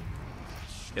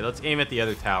 Okay, let's aim at the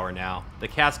other tower now. The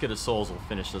Casket of Souls will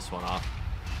finish this one off.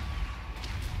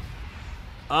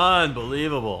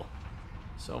 Unbelievable.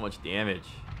 So much damage.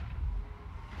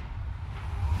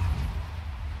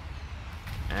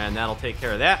 And that'll take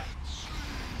care of that.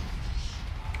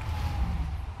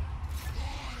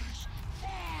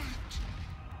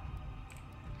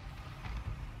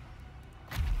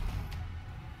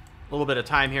 A little bit of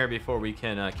time here before we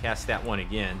can cast that one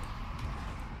again.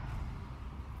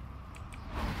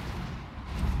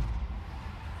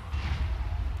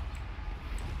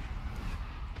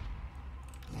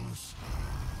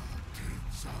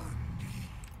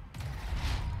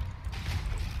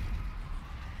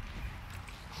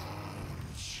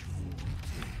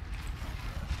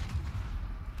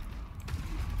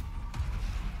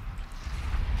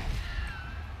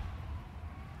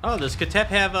 Oh, does Khatep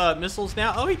have missiles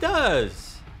now? Oh, he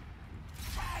does.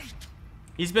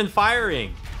 He's been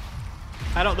firing.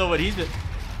 I don't know what he's been...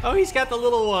 Oh, he's got the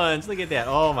little ones. Look at that.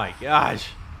 Oh my gosh.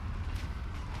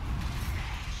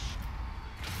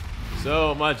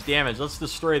 So much damage. Let's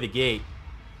destroy the gate.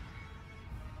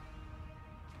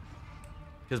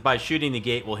 Because by shooting the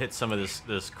gate, we'll hit some of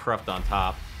this cruft on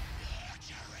top.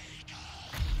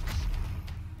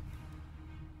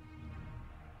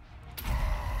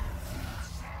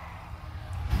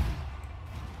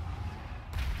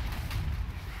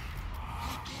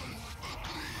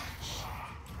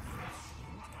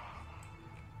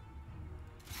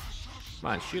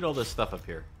 Come on, shoot all this stuff up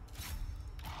here.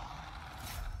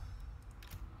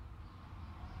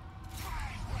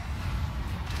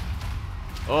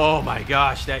 Oh my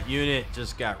gosh, that unit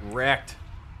just got wrecked.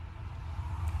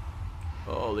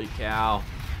 Holy cow.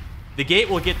 The gate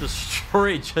will get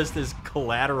destroyed just as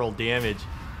collateral damage.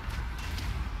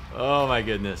 Oh my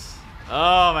goodness.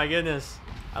 Oh my goodness.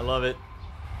 I love it.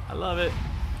 I love it.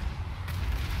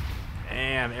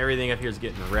 Damn, everything up here is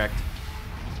getting wrecked.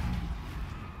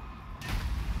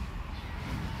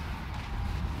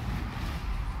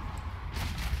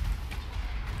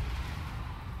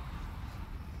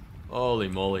 Holy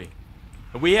moly.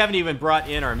 We haven't even brought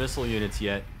in our missile units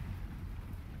yet.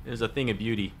 It is a thing of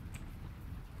beauty.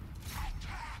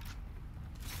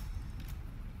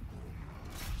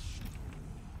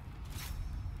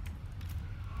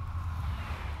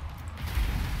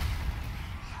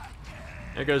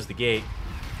 There goes the gate.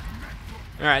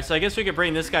 Alright, so I guess we could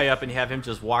bring this guy up and have him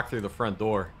just walk through the front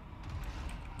door.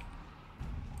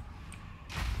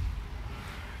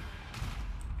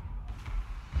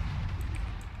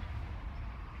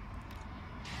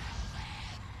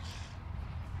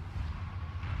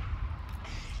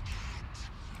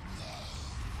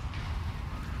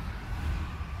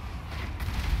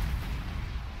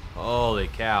 Holy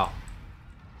cow.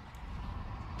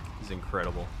 This is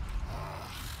incredible.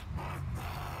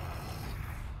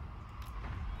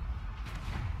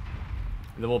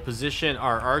 And then we'll position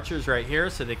our archers right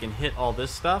here so they can hit all this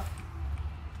stuff.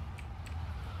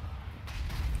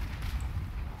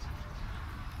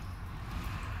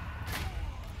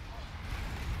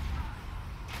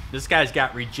 This guy's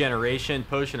got regeneration,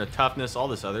 potion of toughness, all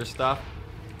this other stuff.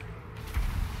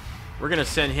 We're going to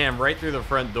send him right through the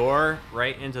front door,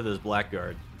 right into this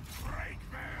blackguard.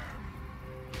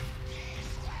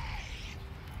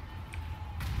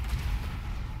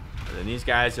 And then these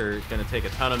guys are going to take a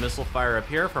ton of missile fire up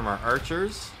here from our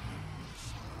archers.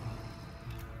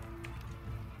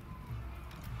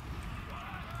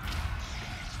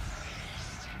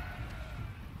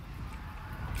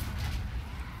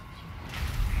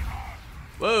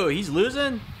 Whoa, he's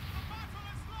losing?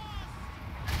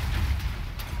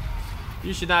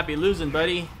 You should not be losing,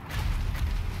 buddy.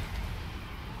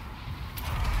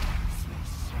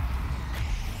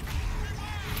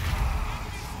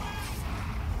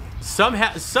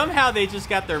 Somehow they just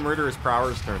got their murderous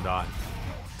prowess turned on.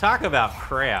 Talk about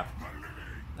crap.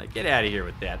 Like, get out of here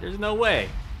with that. There's no way.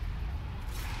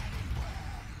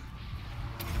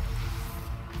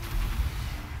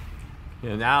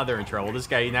 Yeah, now they're in trouble. This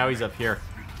guy, now he's up here.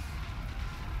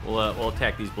 We'll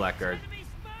attack these blackguard.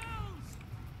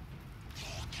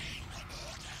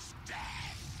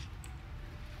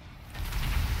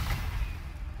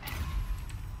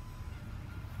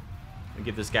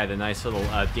 Give this guy the nice little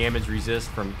damage resist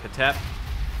from Khatep.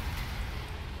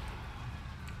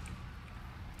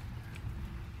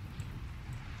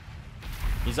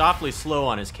 He's awfully slow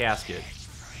on his casket.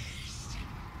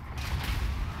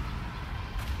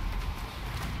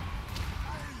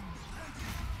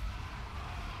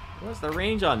 What's the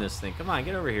range on this thing? Come on,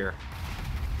 get over here.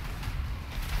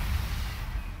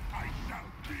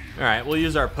 Alright, we'll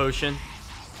use our potion.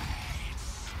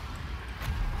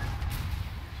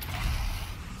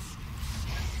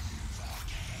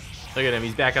 Look at him,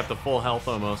 he's back up to full health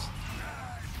almost.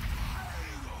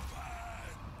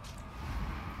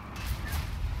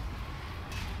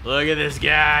 Look at this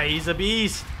guy, he's a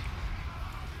beast.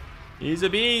 He's a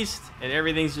beast. And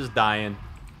everything's just dying.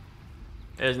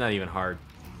 It's not even hard.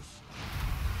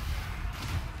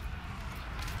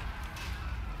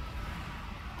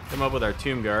 Come up with our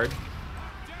Tomb Guard.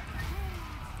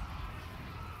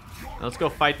 Now let's go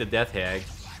fight the Death Hag.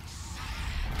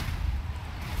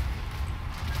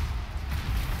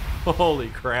 Holy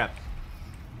crap.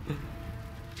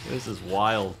 This is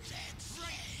wild.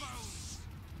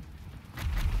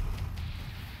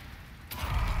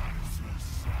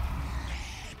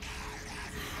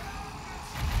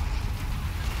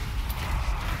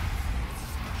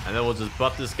 And then we'll just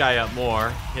buff this guy up more.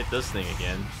 Hit this thing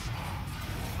again.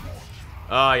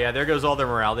 Oh, yeah, there goes all their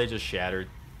morale. They just shattered.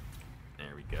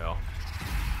 There we go.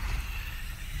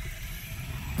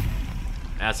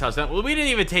 That's how it's done. Well, we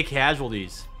didn't even take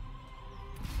casualties.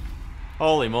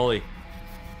 Holy moly.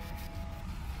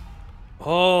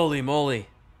 Holy moly.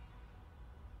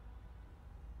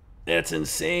 That's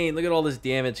insane. Look at all this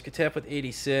damage. Khatep with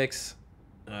 86.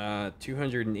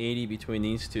 280 between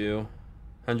these two.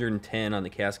 110 on the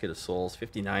Casket of Souls.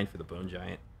 59 for the Bone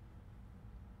Giant.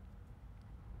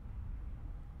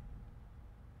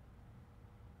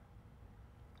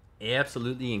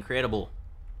 Absolutely incredible.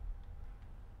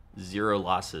 0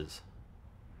 losses.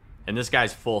 And this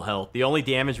guy's full health. The only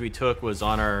damage we took was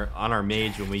on our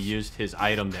mage when we used his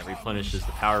item that replenishes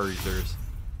the power reserves.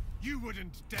 You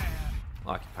wouldn't dare.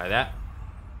 Occupy that.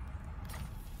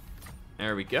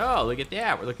 There we go. Look at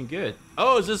that. We're looking good.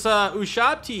 Oh, is this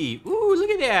Ushabti? Ooh, look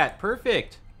at that.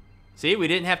 Perfect. See, we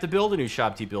didn't have to build an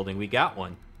Ushabti building. We got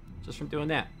one just from doing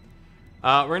that.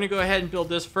 We're going to go ahead and build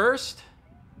this first.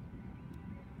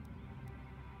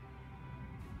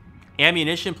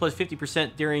 Ammunition plus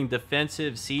 50% during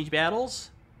defensive siege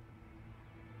battles.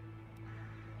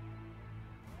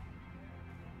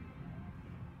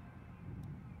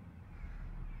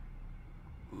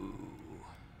 Ooh.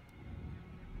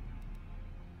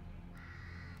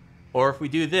 Or if we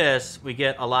do this, we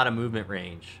get a lot of movement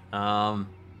range. I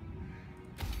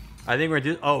think we're going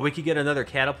to do... Oh, we could get another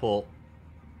catapult.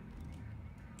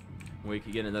 We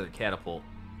could get another catapult.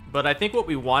 But I think what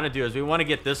we want to do is we want to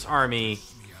get this army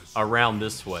around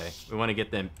this way. We want to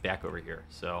get them back over here.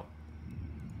 So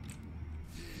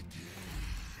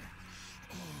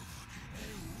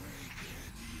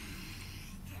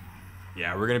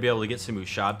yeah, we're gonna be able to get some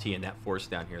Ushabti in that force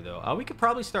down here, though. We could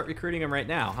probably start recruiting them right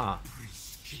now, huh?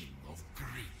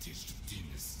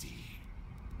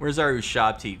 Where's our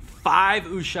Ushabti? 5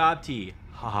 Ushabti.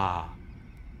 Ha.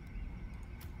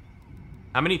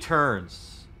 How many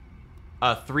turns?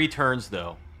 3 turns,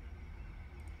 though.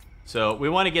 So we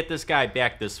want to get this guy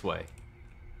back this way.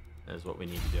 That is what we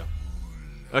need to do.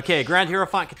 Okay, Grand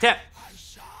Hierophant Khatep.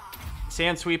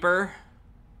 Sandsweeper.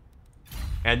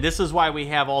 And this is why we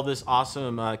have all this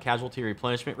awesome casualty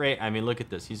replenishment rate. I mean, look at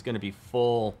this. He's going to be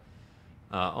full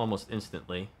almost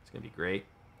instantly. It's going to be great.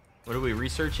 What are we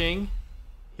researching?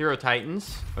 Hero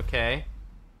Titans. Okay.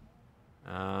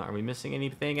 Are we missing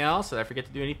anything else? Did I forget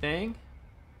to do anything?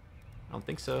 I don't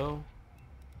think so.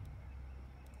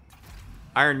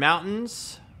 Iron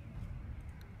Mountains.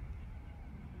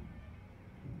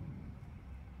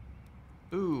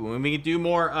 Ooh, and we can do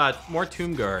more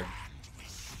Tomb Guard.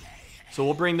 So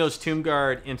we'll bring those Tomb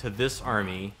Guard into this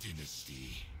army.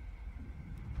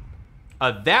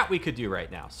 That we could do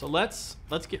right now. So let's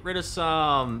get rid of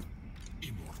some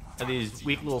of these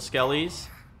weak little skellies.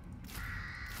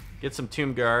 Get some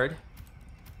Tomb Guard.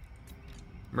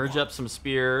 Merge up some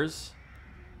spears.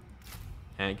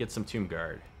 And get some Tomb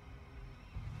Guard.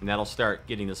 And that'll start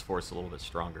getting this force a little bit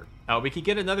stronger. Oh, we could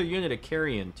get another unit of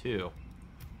Carrion, too.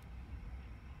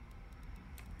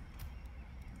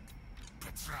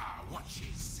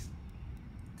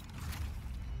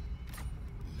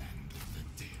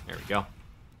 There we go.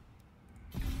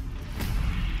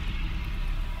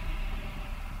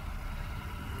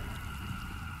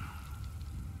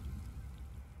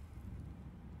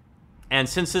 And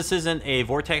since this isn't a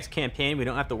Vortex campaign, we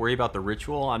don't have to worry about the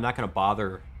ritual. I'm not going to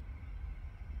bother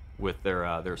with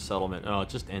their settlement. Oh, it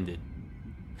just ended.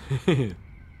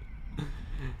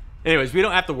 Anyways, we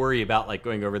don't have to worry about like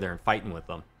going over there and fighting with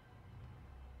them.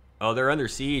 Oh, they're under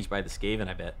siege by the Skaven,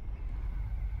 I bet.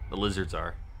 The lizards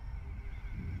are.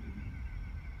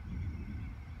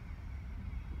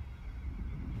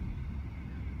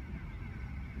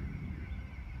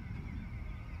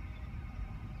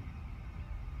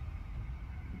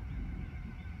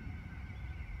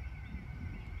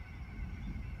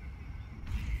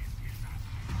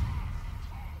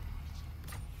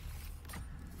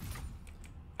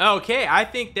 Okay, I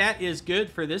think that is good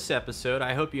for this episode.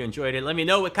 I hope you enjoyed it. Let me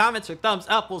know with comments or thumbs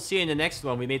up. We'll see you in the next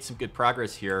one. We made some good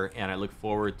progress here, and I look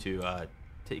forward to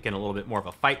taking a little bit more of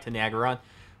a fight to Naggarond.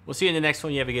 We'll see you in the next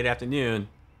one. You have a good afternoon.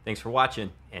 Thanks for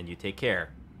watching, and you take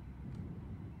care.